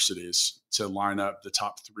universities to line up the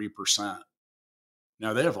top 3%.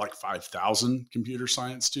 Now they have like 5,000 computer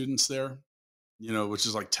science students there, which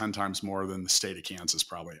is like 10 times more than the state of Kansas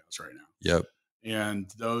probably has right now. Yep. And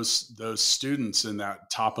those students in that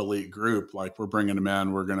top elite group, like we're bringing them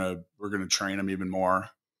in, we're going to train them even more,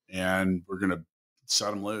 and we're going to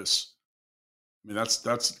set them loose. I mean,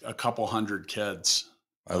 that's a couple hundred kids.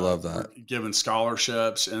 I love that. Given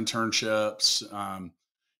scholarships, internships.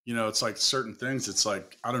 it's like certain things. It's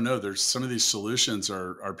like, I don't know, there's some of these solutions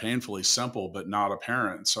are painfully simple, but not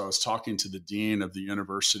apparent. So I was talking to the dean of the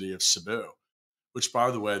University of Cebu, which,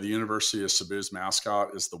 by the way, the University of Cebu's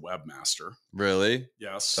mascot is the webmaster. Really?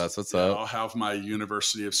 Yes. That's what's up. I'll have my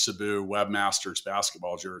University of Cebu webmasters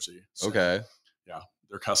basketball jersey. So, okay. Yeah.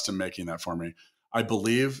 They're custom making that for me. I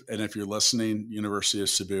believe, and if you're listening, University of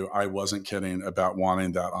Cebu, I wasn't kidding about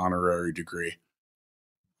wanting that honorary degree.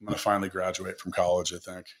 I'm going to finally graduate from college, I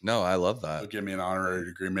think. No, I love that. They'll give me an honorary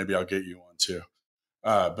degree. Maybe I'll get you one too.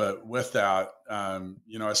 But with that,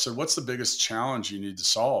 I said, what's the biggest challenge you need to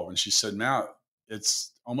solve? And she said, Matt,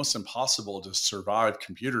 it's almost impossible to survive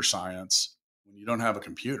computer science when you don't have a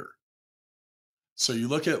computer. So you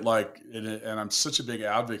look at and I'm such a big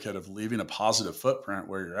advocate of leaving a positive footprint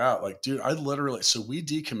where you're at. Like, dude, so we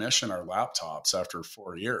decommission our laptops after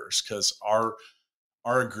 4 years because our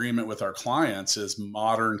agreement with our clients is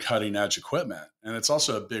modern cutting edge equipment. And it's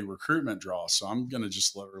also a big recruitment draw. So I'm going to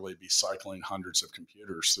just literally be cycling hundreds of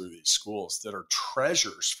computers through these schools that are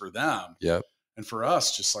treasures for them. Yep. And for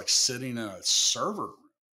us, just like sitting in a server room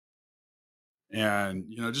and,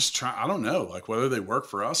 just try, I don't know, like whether they work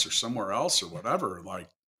for us or somewhere else or whatever, like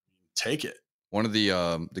take it. One of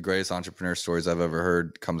the greatest entrepreneur stories I've ever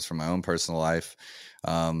heard comes from my own personal life.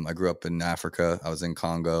 I grew up in Africa. I was in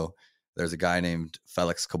Congo. There's a guy named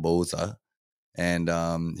Felix Kaboza, and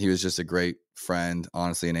he was just a great friend,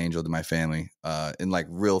 honestly, an angel to my family in like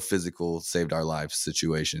real physical saved our lives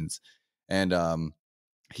situations. And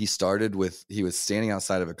he was standing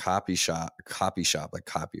outside of a copy shop, like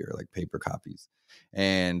copier, like paper copies.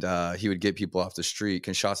 And he would get people off the street.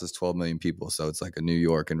 Kinshasa's 12 million people. So it's like a New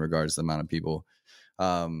York in regards to the amount of people.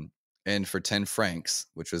 And for 10 francs,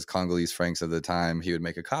 which was Congolese francs at the time, he would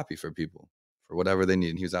make a copy for people for whatever they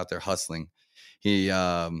needed. He was out there hustling. He,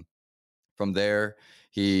 from there,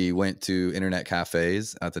 he went to internet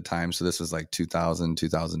cafes at the time. So this was like 2000,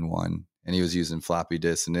 2001. And he was using floppy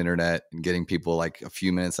disks and internet and getting people like a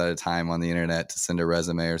few minutes at a time on the internet to send a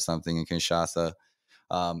resume or something in Kinshasa.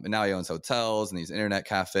 And now he owns hotels and these internet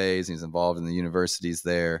cafes, and he's involved in the universities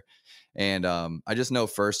there. And I just know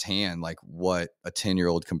firsthand, like what a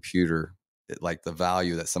 10-year-old computer, like the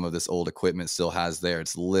value that some of this old equipment still has there.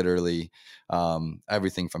 It's literally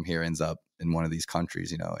everything from here ends up in one of these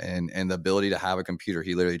countries, and the ability to have a computer.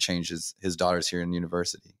 He literally changed his daughters here in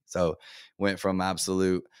university. So went from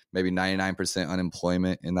absolute maybe 99%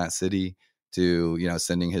 unemployment in that city to,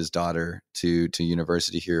 sending his daughter to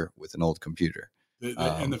university here with an old computer.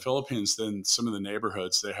 In the Philippines, then some of the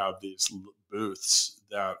neighborhoods, they have these booths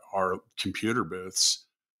that are computer booths,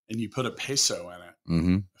 and you put a peso in it,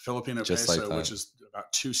 mm-hmm. a Filipino just peso, like which is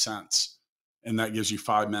about 2 cents. And that gives you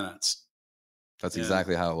 5 minutes. That's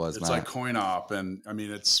exactly how it was. It's like coin op. And I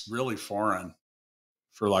mean, it's really foreign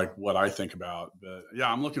for like what I think about, but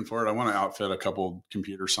yeah, I'm looking forward. I want to outfit a couple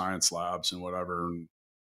computer science labs and whatever. And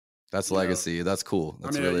that's legacy. That's cool.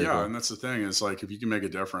 That's really cool. And that's the thing is like, if you can make a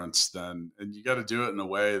difference, then, and you got to do it in a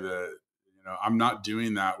way that, I'm not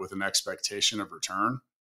doing that with an expectation of return.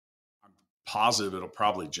 I'm positive it'll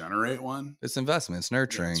probably generate one. It's investment. It's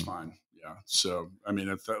nurturing. Yeah, it's fine. Yeah. So, I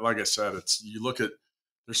mean, like I said, you look at,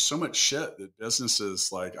 there's so much shit that businesses,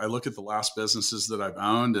 like I look at the last businesses that I've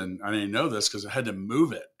owned, and I didn't know this because I had to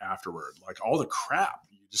move it afterward. Like all the crap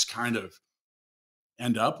you just kind of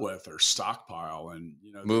end up with or stockpile. And,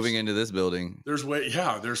 moving into this building, there's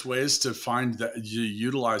ways to find that you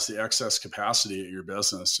utilize the excess capacity at your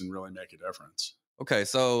business and really make a difference. Okay.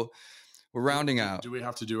 So we're rounding out. Do we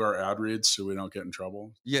have to do our ad reads so we don't get in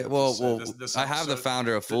trouble? Yeah. Well, I have the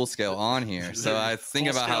founder of Full Scale on here. So I think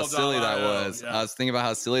about how silly that was. Yeah. I was thinking about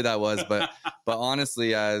how silly that was, but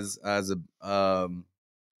honestly, as a,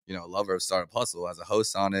 lover of Startup Hustle, as a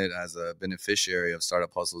host on it, as a beneficiary of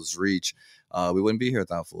Startup Hustle's reach, we wouldn't be here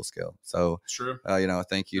without Full Scale. So, true.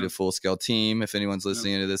 Thank you to Full Scale team. If anyone's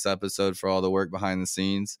listening to this episode, for all the work behind the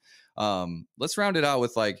scenes. Let's round it out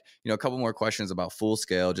with a couple more questions about Full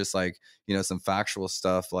Scale, just some factual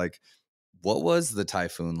stuff. Like, what was the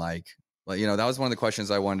typhoon like? That was one of the questions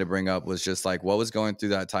I wanted to bring up, was just like, what was going through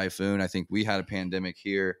that typhoon? I think we had a pandemic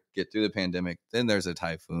here, get through the pandemic, then there's a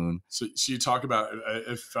typhoon. So you talk about,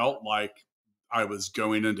 it felt like I was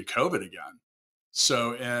going into COVID again.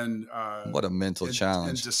 So, what a mental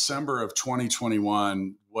challenge. In December of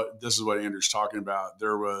 2021, this is what Andrew's talking about.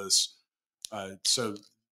 There was,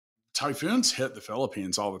 typhoons hit the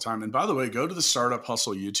Philippines all the time. And by the way, go to the Startup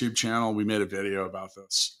Hustle YouTube channel. We made a video about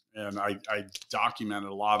this, and I documented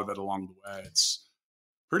a lot of it along the way. It's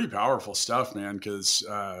pretty powerful stuff, man. Cause,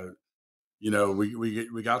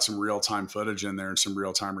 we got some real-time footage in there and some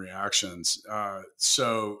real-time reactions.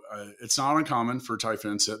 So it's not uncommon for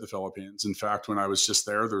typhoons to hit the Philippines. In fact, when I was just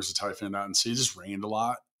there was a typhoon out in sea. It just rained a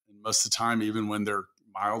lot. And most of the time, even when they're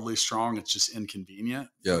mildly strong, it's just inconvenient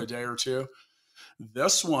for a day or two.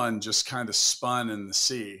 This one just kind of spun in the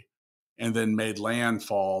sea and then made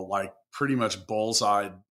landfall, like pretty much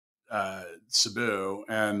bullseyed Cebu.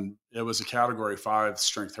 And it was a Category 5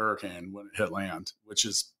 strength hurricane when it hit land, which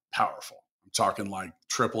is powerful. I'm talking like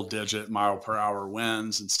triple digit mile per hour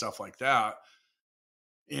winds and stuff like that.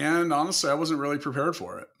 And honestly, I wasn't really prepared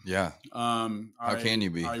for it. Yeah. How can you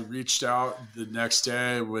be? I reached out the next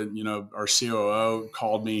day when, our COO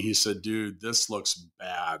called me. He said, dude, this looks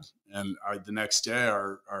bad. And the next day,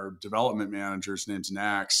 our development manager's name's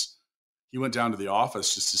Nax. He went down to the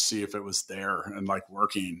office just to see if it was there and like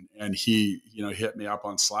working. And he, hit me up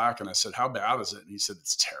on Slack and I said, how bad is it? And he said,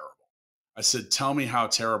 it's terrible. I said, tell me how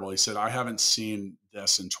terrible. He said, I haven't seen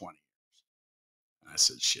this in 20 years. And I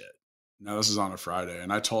said, shit. Now this is on a Friday.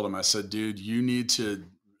 And I told him, I said, dude, you need to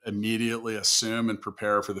immediately assume and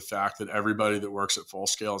prepare for the fact that everybody that works at Full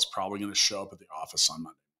Scale is probably going to show up at the office on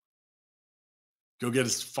Monday. Go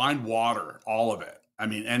find water, all of it. I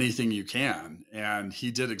mean, anything you can. And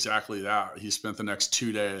he did exactly that. He spent the next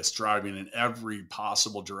 2 days driving in every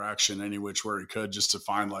possible direction, any which way he could, just to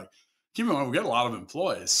find keep in mind, we got a lot of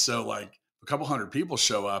employees. So a couple hundred people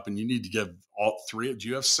show up and you need to give all three. Do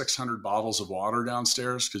you have 600 bottles of water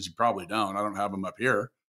downstairs? Because you probably don't. I don't have them up here.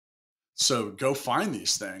 So go find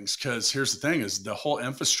these things. Because here's the thing is the whole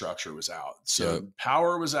infrastructure was out. So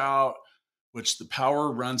power was out, which the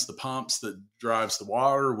power runs the pumps that drives the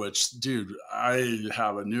water, which, dude, I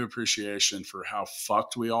have a new appreciation for how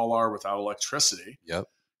fucked we all are without electricity. Yep.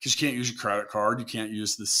 Because you can't use your credit card. You can't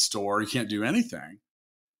use the store. You can't do anything.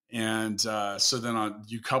 And so then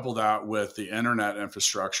you couple that with the internet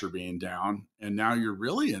infrastructure being down, and now you're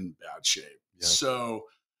really in bad shape. Yep. So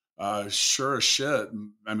sure as shit,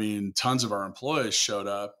 I mean, tons of our employees showed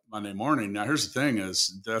up Monday morning. Now, here's the thing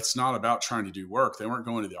is that's not about trying to do work. They weren't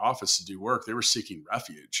going to the office to do work. They were seeking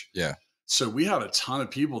refuge. Yeah. So we had a ton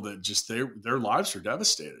of people that just their lives were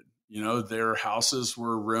devastated. Their houses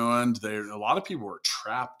were ruined. A lot of people were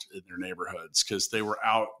trapped in their neighborhoods because they were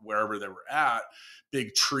out wherever they were at.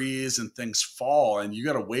 Big trees and things fall, and you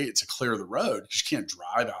got to wait to clear the road because you can't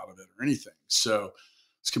drive out of it or anything. So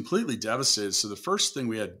it's completely devastated. So the first thing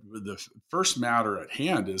the first matter at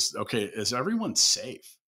hand is, okay, is everyone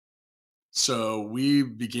safe? So we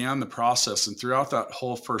began the process, and throughout that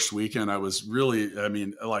whole first weekend, I was really,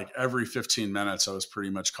 every 15 minutes, I was pretty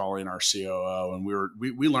much calling our COO, and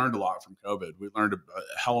we learned a lot from COVID. We learned a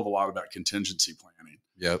hell of a lot about contingency planning.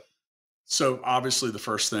 Yep. So obviously the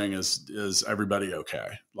first thing is everybody okay?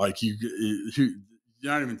 Like you're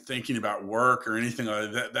not even thinking about work or anything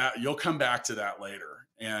like that. That you'll come back to that later.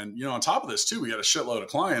 And, on top of this too, we got a shitload of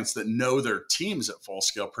clients that know their teams at Full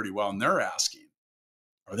Scale pretty well. And they're asking,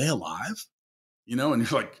 are they alive? And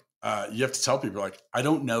you're like, you have to tell people I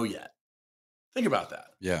don't know yet. Think about that.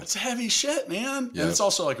 Yeah. It's heavy shit, man. Yep. And it's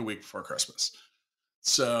also a week before Christmas.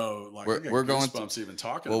 So we're going even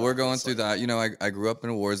talking. Well, we're going through that. I grew up in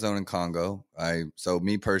a war zone in Congo. So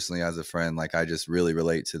me personally as a friend, I just really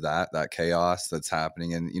relate to that chaos that's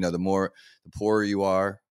happening. And the poorer you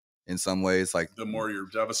are in some ways, the more you're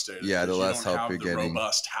devastated. Yeah. The less help you're getting.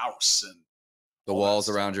 Robust house and the walls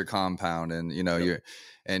around your compound, and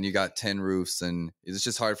you got 10 roofs, and it's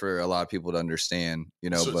just hard for a lot of people to understand,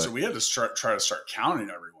 So we had to try to start counting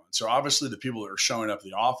everyone. So obviously the people that are showing up at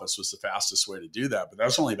the office was the fastest way to do that, but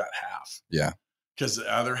that's only about half. Yeah. Because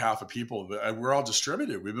the other half of people, we're all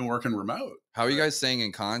distributed. We've been working remote. How are you guys staying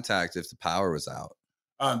in contact if the power was out?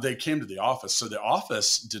 They came to the office. So the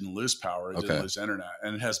office didn't lose power. It didn't lose internet,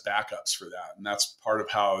 and it has backups for that. And that's part of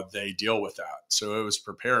how they deal with that. So it was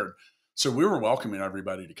prepared. So we were welcoming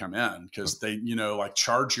everybody to come in because they,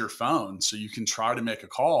 charge your phone so you can try to make a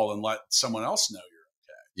call and let someone else know you're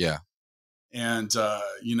okay. Yeah. And,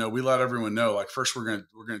 we let everyone know, first we're going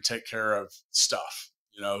to take care of stuff,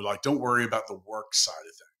 don't worry about the work side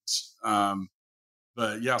of things.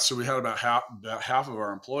 But yeah, so we had about half of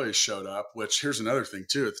our employees showed up, which here's another thing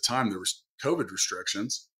too. At the time there was COVID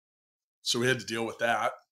restrictions. So we had to deal with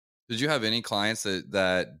that. Did you have any clients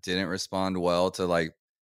that didn't respond well to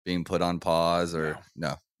being put on pause or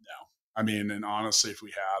no? I mean, and honestly, if we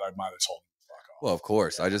had, I might have told them. Well, of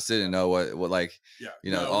course. Yeah, I just didn't know what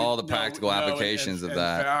all the practical applications of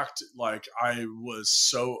that. In fact, I was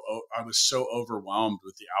so overwhelmed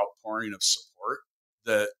with the outpouring of support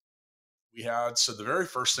that we had. So the very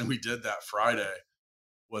first thing we did that Friday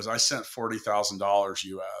was I sent $40,000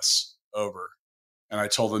 US over And I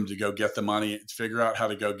told them to go get the money, figure out how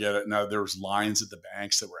to go get it. Now there was lines at the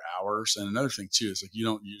banks that were hours. And another thing too, is like, you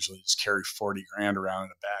don't usually just carry 40 grand around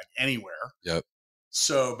in a bag anywhere. Yep.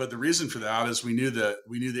 So, but the reason for that is we knew the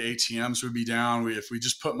ATMs would be down. If we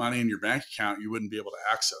just put money in your bank account, you wouldn't be able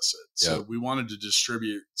to access it. So Yep. we wanted to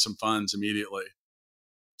distribute some funds immediately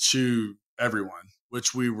to everyone,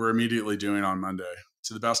 which we were immediately doing on Monday.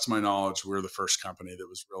 To the best of my knowledge, we're the first company that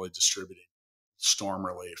was really distributing storm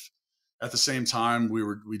relief. At the same time,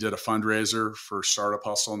 we did a fundraiser for Startup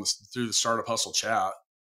Hustle, and through the Startup Hustle chat,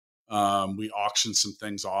 we auctioned some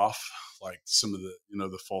things off, like some of the,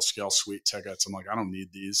 the full scale suite tickets. I'm like, I don't need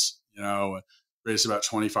these, raised about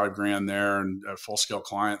 25 grand there, and full scale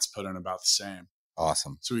clients put in about the same.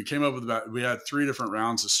 Awesome. So we came up with we had 3 different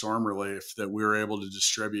rounds of storm relief that we were able to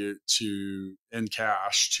distribute in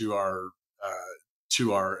cash to our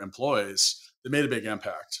employees that made a big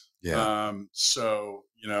impact. Yeah. So,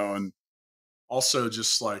 and also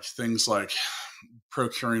just like things like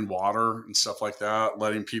procuring water and stuff like that,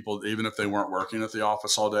 letting people, even if they weren't working at the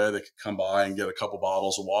office all day, they could come by and get a couple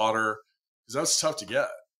bottles of water, because that's tough to get.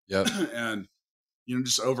 Yep. And,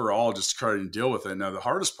 just overall, just trying to deal with it. Now, the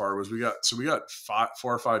hardest part was we got 4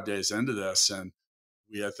 or 5 days into this, and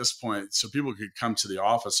we, at this point, so people could come to the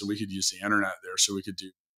office and we could use the internet there, so we could do,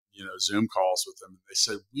 Zoom calls with them. They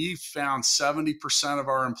said, we found 70% of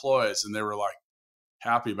our employees, and they were like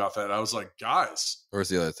happy about that. I was like, guys, Where's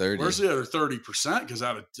the other 30? Where's the other 30%? Because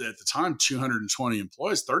at the time, 220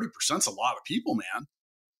 employees, 30% is a lot of people, man.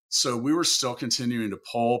 So we were still continuing to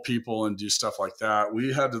poll people and do stuff like that.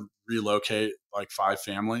 We had to relocate like 5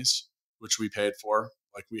 families, which we paid for.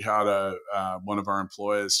 Like we had one of our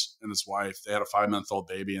employees and his wife, they had a 5-month-old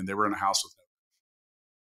baby, and they were in a house with them.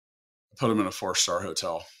 I put them in a 4-star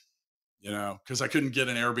hotel, because I couldn't get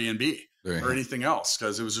an Airbnb or anything else,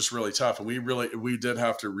 because it was just really tough. And we did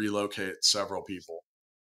have to relocate several people.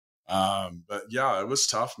 But yeah, it was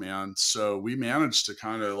tough, man. So we managed to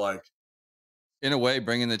kind of like, in a way,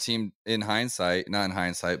 bringing the team not in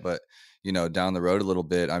hindsight, but, down the road a little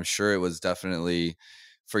bit. I'm sure it was definitely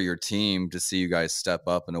for your team to see you guys step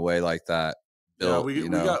up in a way like that. We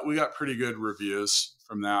got pretty good reviews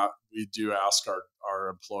from that. We do ask our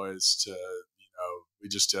employees to, we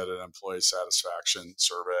just did an employee satisfaction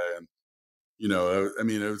survey, and, I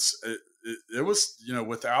mean, it was,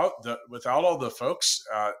 without all the folks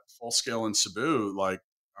at Full Scale and Cebu, like,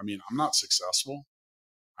 I mean, I'm not successful.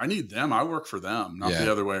 I need them. I work for them, not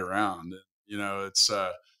the other way around. It's,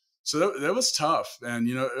 so that was tough. And,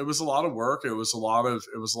 it was a lot of work. It was a lot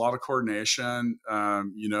of coordination,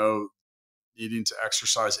 needing to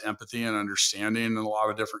exercise empathy and understanding in a lot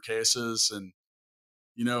of different cases. And,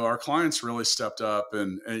 our clients really stepped up,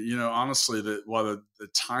 and honestly, while the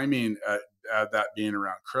timing at that being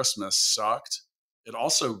around Christmas sucked, it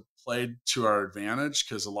also played to our advantage,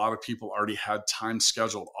 because a lot of people already had time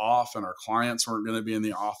scheduled off, and our clients weren't going to be in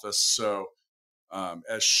the office. So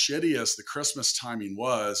as shitty as the Christmas timing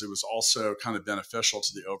was, it was also kind of beneficial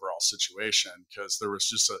to the overall situation, because there was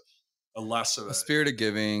just a less of a spirit of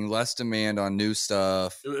giving, less demand on new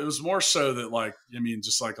stuff. It was more so that, like, I mean,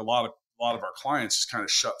 just like a lot of our clients just kind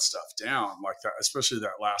of shut stuff down like that, especially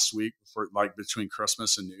that last week before, like between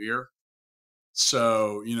Christmas and New Year.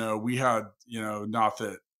 So, we had, not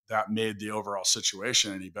that made the overall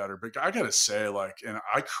situation any better, but I got to say, like, and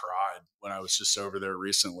I cried when I was just over there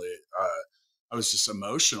recently. I was just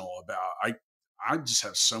emotional about, I just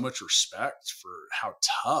have so much respect for how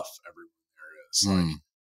tough everyone there is. Like,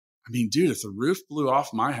 I mean, dude, if the roof blew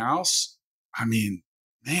off my house, I mean,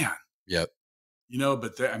 man. Yep.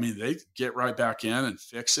 But they get right back in and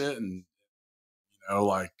fix it. And,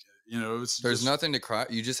 there's nothing to cry.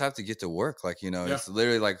 You just have to get to work. Like, it's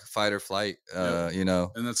literally like fight or flight, And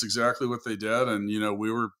that's exactly what they did. And,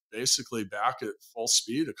 we were basically back at full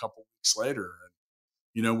speed a couple weeks later.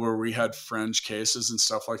 And, where we had fringe cases and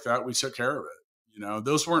stuff like that, we took care of it.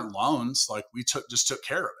 Those weren't loans. Like, we just took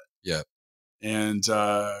care of it. Yeah. And,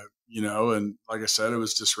 and like I said, it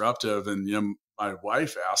was disruptive. And, my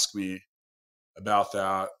wife asked me about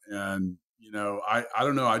that. And, I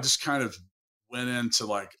don't know. I just kind of went into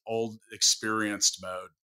like old experienced mode.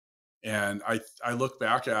 And I look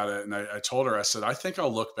back at it, and I told her, I said, I think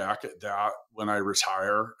I'll look back at that when I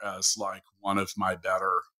retire as like one of my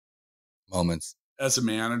better moments as a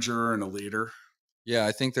manager and a leader. Yeah.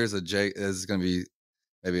 I think this is going to be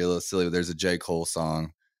maybe a little silly, but there's a J. Cole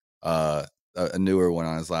song, a newer one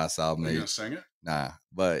on his last album. Are you going to sing it? Nah,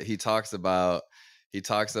 but he talks about,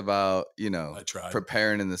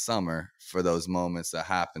 preparing in the summer for those moments that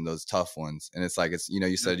happen, those tough ones. And it's like,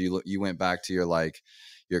 you said you went back to your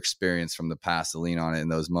experience from the past to lean on it in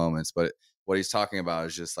those moments. But what he's talking about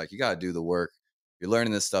is just like, you got to do the work you're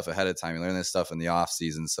learning this stuff ahead of time. You're learning this stuff in the off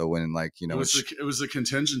season. So when like, you know, it was the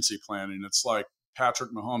contingency planning. It's like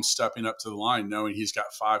Patrick Mahomes stepping up to the line, knowing he's got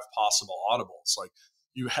 5 possible audibles. Like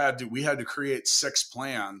we had to create 6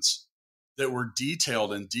 plans that were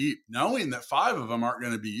detailed and deep, knowing that 5 of them aren't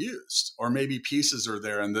going to be used, or maybe pieces are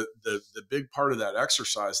there. And the big part of that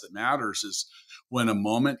exercise that matters is when a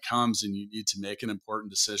moment comes and you need to make an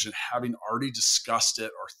important decision, having already discussed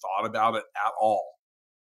it or thought about it at all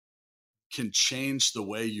can change the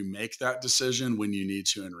way you make that decision when you need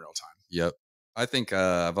to in real time. Yep. I think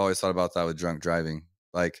I've always thought about that with drunk driving.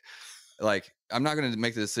 Like I'm not going to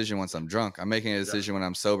make the decision once I'm drunk. I'm making a decision when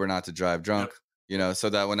I'm sober not to drive drunk, you know, so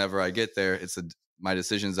that whenever I get there, my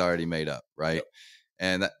decision's already made up. Right. Yep.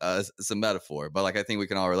 And it's a metaphor, but like, I think we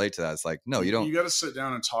can all relate to that. It's like, no, you don't. You got to sit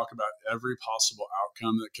down and talk about every possible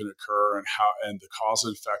outcome that can occur and the cause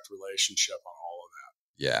and effect relationship on all of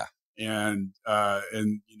that. Yeah. And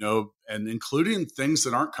you know, and including things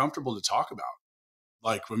that aren't comfortable to talk about.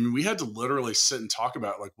 Like, I mean, we had to literally sit and talk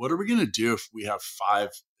about, like, what are we going to do if we have 5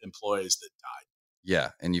 employees that died? Yeah.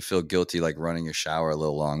 And you feel guilty, like running your shower a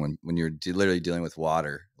little long when you're literally dealing with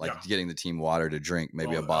water, like getting the team water to drink,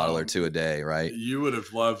 maybe a bottle or 2 a day. Right. You would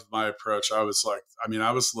have loved my approach. I was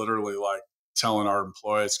literally like telling our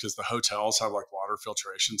employees, because the hotels have like water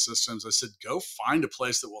filtration systems. I said, go find a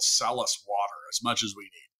place that will sell us water as much as we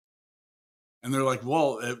need. And they're like,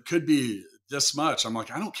 well, it could be this much. I'm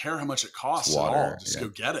like, I don't care how much it costs at all. Just go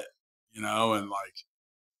get it, you know? And like,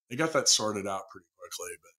 they got that sorted out pretty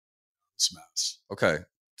quickly, but it's a mess. Okay.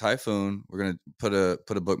 Typhoon. We're going to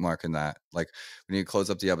put a bookmark in that. Like, we need to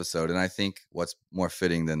close up the episode. And I think what's more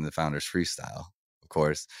fitting than the Founders Freestyle, of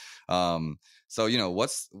course. So, you know,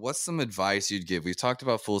 what's some advice you'd give? We've talked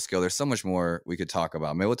about Full Scale. There's so much more we could talk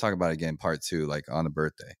about. Maybe we'll talk about it again, part 2, like on a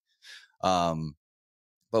birthday.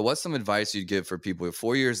 But what's some advice you'd give for people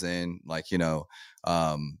 4 years in, like, you know,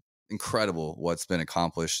 incredible what's been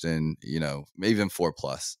accomplished in, you know, maybe even 4+.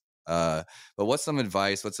 But what's some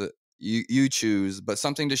advice? You choose, but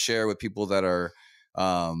something to share with people that are,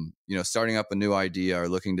 you know, starting up a new idea or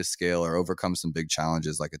looking to scale or overcome some big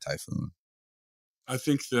challenges like a typhoon? I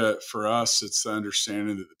think that for us, it's the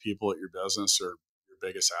understanding that the people at your business are your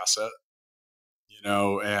biggest asset, you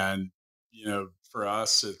know, and, you know, for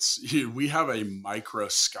us, we have a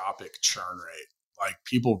microscopic churn rate. Like,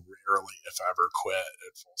 people rarely, if ever, quit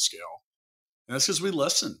at Full Scale. And that's because we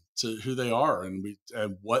listen to who they are and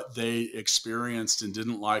what they experienced and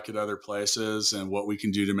didn't like at other places and what we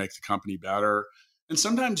can do to make the company better. And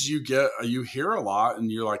sometimes you hear a lot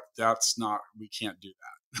and you're like, we can't do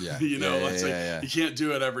that. Yeah. You can't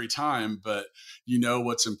do it every time, but you know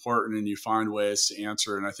what's important and you find ways to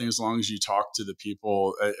answer. And I think as long as you talk to the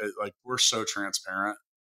people, like, we're so transparent.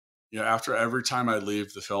 You know, after every time I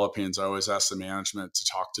leave the Philippines, I always ask the management to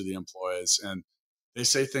talk to the employees, and they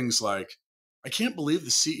say things like, I can't believe the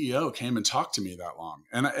CEO came and talked to me that long.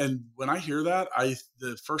 And when I hear that,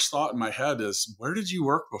 the first thought in my head is, where did you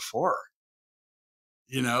work before?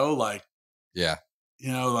 You know, like, yeah,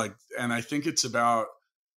 you know, like, and I think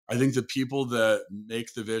I think the people that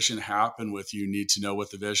make the vision happen with you need to know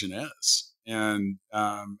what the vision is. And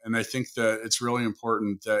I think that it's really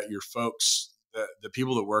important that your folks, that the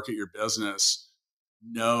people that work at your business,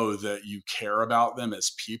 know that you care about them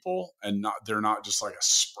as people and they're not just like a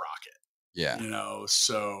sprocket. Yeah. You know,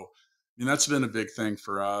 so, I mean, that's been a big thing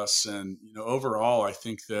for us. And, you know, overall, I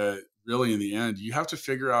think that really in the end, you have to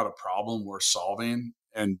figure out a problem worth solving.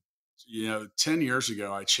 And, you know, 10 years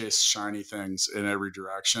ago, I chased shiny things in every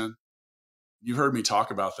direction. You've heard me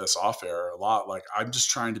talk about this off air a lot. Like, I'm just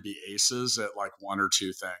trying to be aces at like 1 or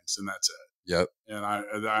 2 things, and that's it. Yep. And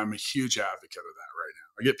I'm a huge advocate of that right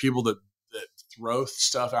now. I get people that throw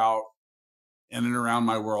stuff out in and around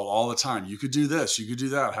my world all the time. You could do this, you could do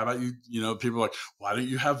that. How about you know, people are like, why don't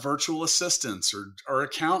you have virtual assistants or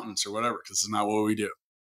accountants or whatever? Because it's not what we do.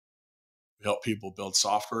 We help people build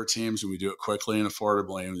software teams, and we do it quickly and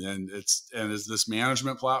affordably. And it's this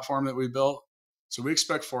management platform that we built. So we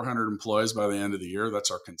expect 400 employees by the end of the year. That's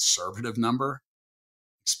our conservative number.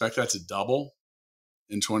 Expect that to double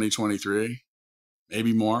in 2023,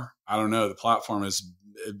 maybe more. I don't know. The platform has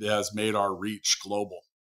made our reach global,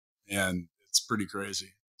 and it's pretty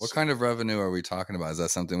crazy. What kind of revenue are we talking about? Is that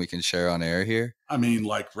something we can share on air here? I mean,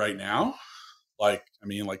 like right now, like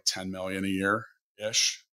 10 million a year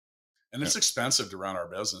ish. And it's expensive to run our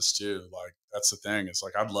business too. Like, that's the thing. It's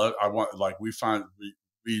like,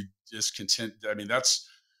 we just content. I mean, that's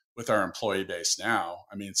with our employee base now.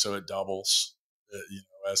 I mean, so it doubles, you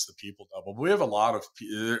know, as the people double. But we have a lot of,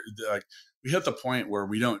 like, we hit the point where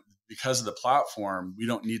because of the platform, we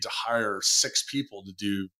don't need to hire 6 people to do,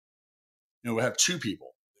 you know, we have 2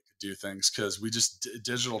 people that could do things because we just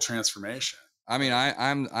digital transformation. I mean,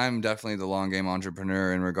 I'm definitely the long game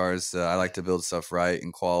entrepreneur in regards to I like to build stuff right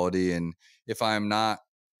and quality. And if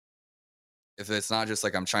it's not just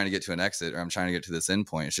like I'm trying to get to an exit or I'm trying to get to this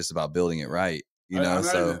endpoint, it's just about building it right.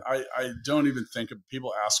 I don't even think of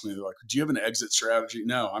people ask me, they're like, do you have an exit strategy?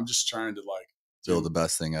 No, I'm just trying to build the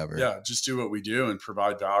best thing ever. Yeah. Just do what we do and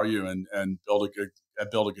provide value and build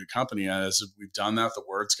a good company. And as we've done that, the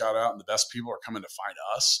word's got out and the best people are coming to find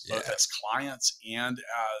us, both as clients and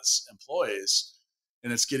as employees.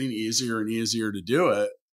 And it's getting easier and easier to do it.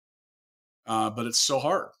 But it's so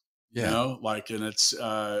hard. You know, and it's,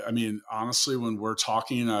 I mean, honestly, when we're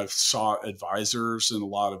talking, I've sought advisors and a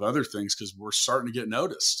lot of other things because we're starting to get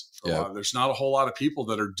noticed. There's not a whole lot of people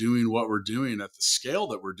that are doing what we're doing at the scale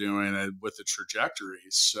that we're doing and with the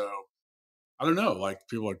trajectories. So I don't know,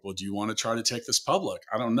 people are like, well, do you want to try to take this public?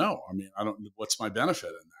 I don't know. I mean, what's my benefit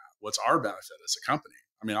in that? What's our benefit as a company?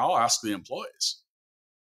 I mean, I'll ask the employees.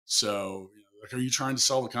 So, are you trying to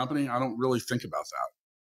sell the company? I don't really think about that.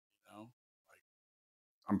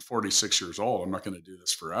 I'm 46 years old. I'm not going to do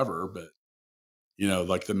this forever, but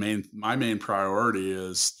my main priority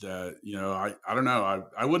is that, I don't know.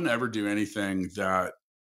 I wouldn't ever do anything that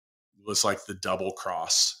was like the double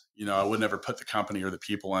cross. I would never put the company or the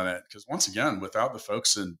people in it. Cause once again, without the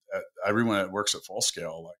folks and everyone that works at Full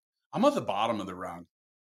Scale, I'm at the bottom of the rung.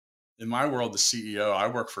 In my world, the CEO, I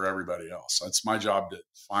work for everybody else. It's my job to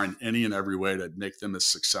find any and every way to make them as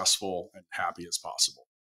successful and happy as possible.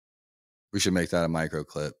 We should make that a micro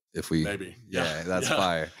clip if we maybe. Yeah, that's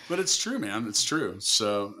fire. But it's true, man. It's true.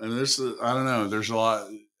 So, and I don't know, there's a lot.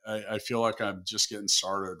 I feel like I'm just getting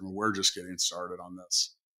started and we're just getting started on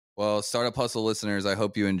this. Well, Startup Hustle listeners, I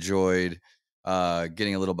hope you enjoyed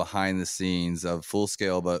getting a little behind the scenes of Full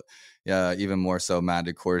Scale, but even more so Matt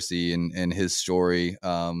DeCoursey and his story.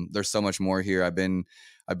 There's so much more here. I've been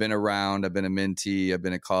around, I've been a mentee, I've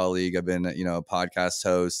been a colleague, I've been, a podcast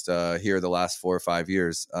host here the last 4 or 5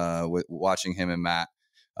 years with watching him and Matt,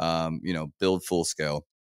 build Full Scale.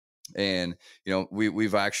 And,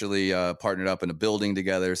 we've actually partnered up in a building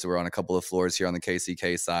together. So we're on a couple of floors here on the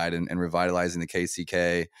KCK side and revitalizing the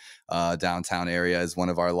KCK downtown area is one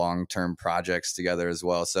of our long-term projects together as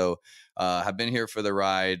well. So have been here for the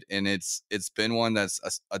ride, and it's been one that's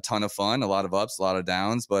a ton of fun, a lot of ups, a lot of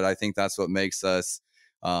downs, but I think that's what makes us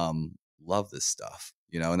love this stuff,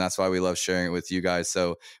 and that's why we love sharing it with you guys.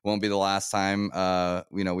 So it won't be the last time,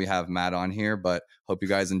 we have Matt on here, but hope you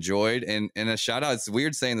guys enjoyed. And a shout out, it's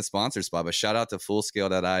weird saying the sponsor spot, but shout out to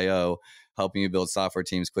Fullscale.io, helping you build software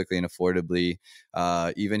teams quickly and affordably.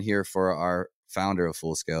 Even here for our founder of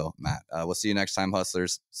Full Scale, Matt. We'll see you next time,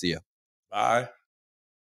 hustlers. See ya. Bye.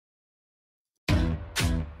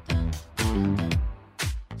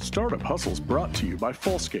 Startup Hustles brought to you by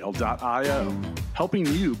Fullscale.io, helping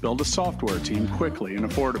you build a software team quickly and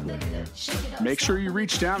affordably. Make sure you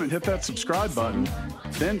reach down and hit that subscribe button,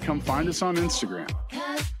 then come find us on Instagram.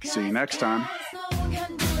 See you next time.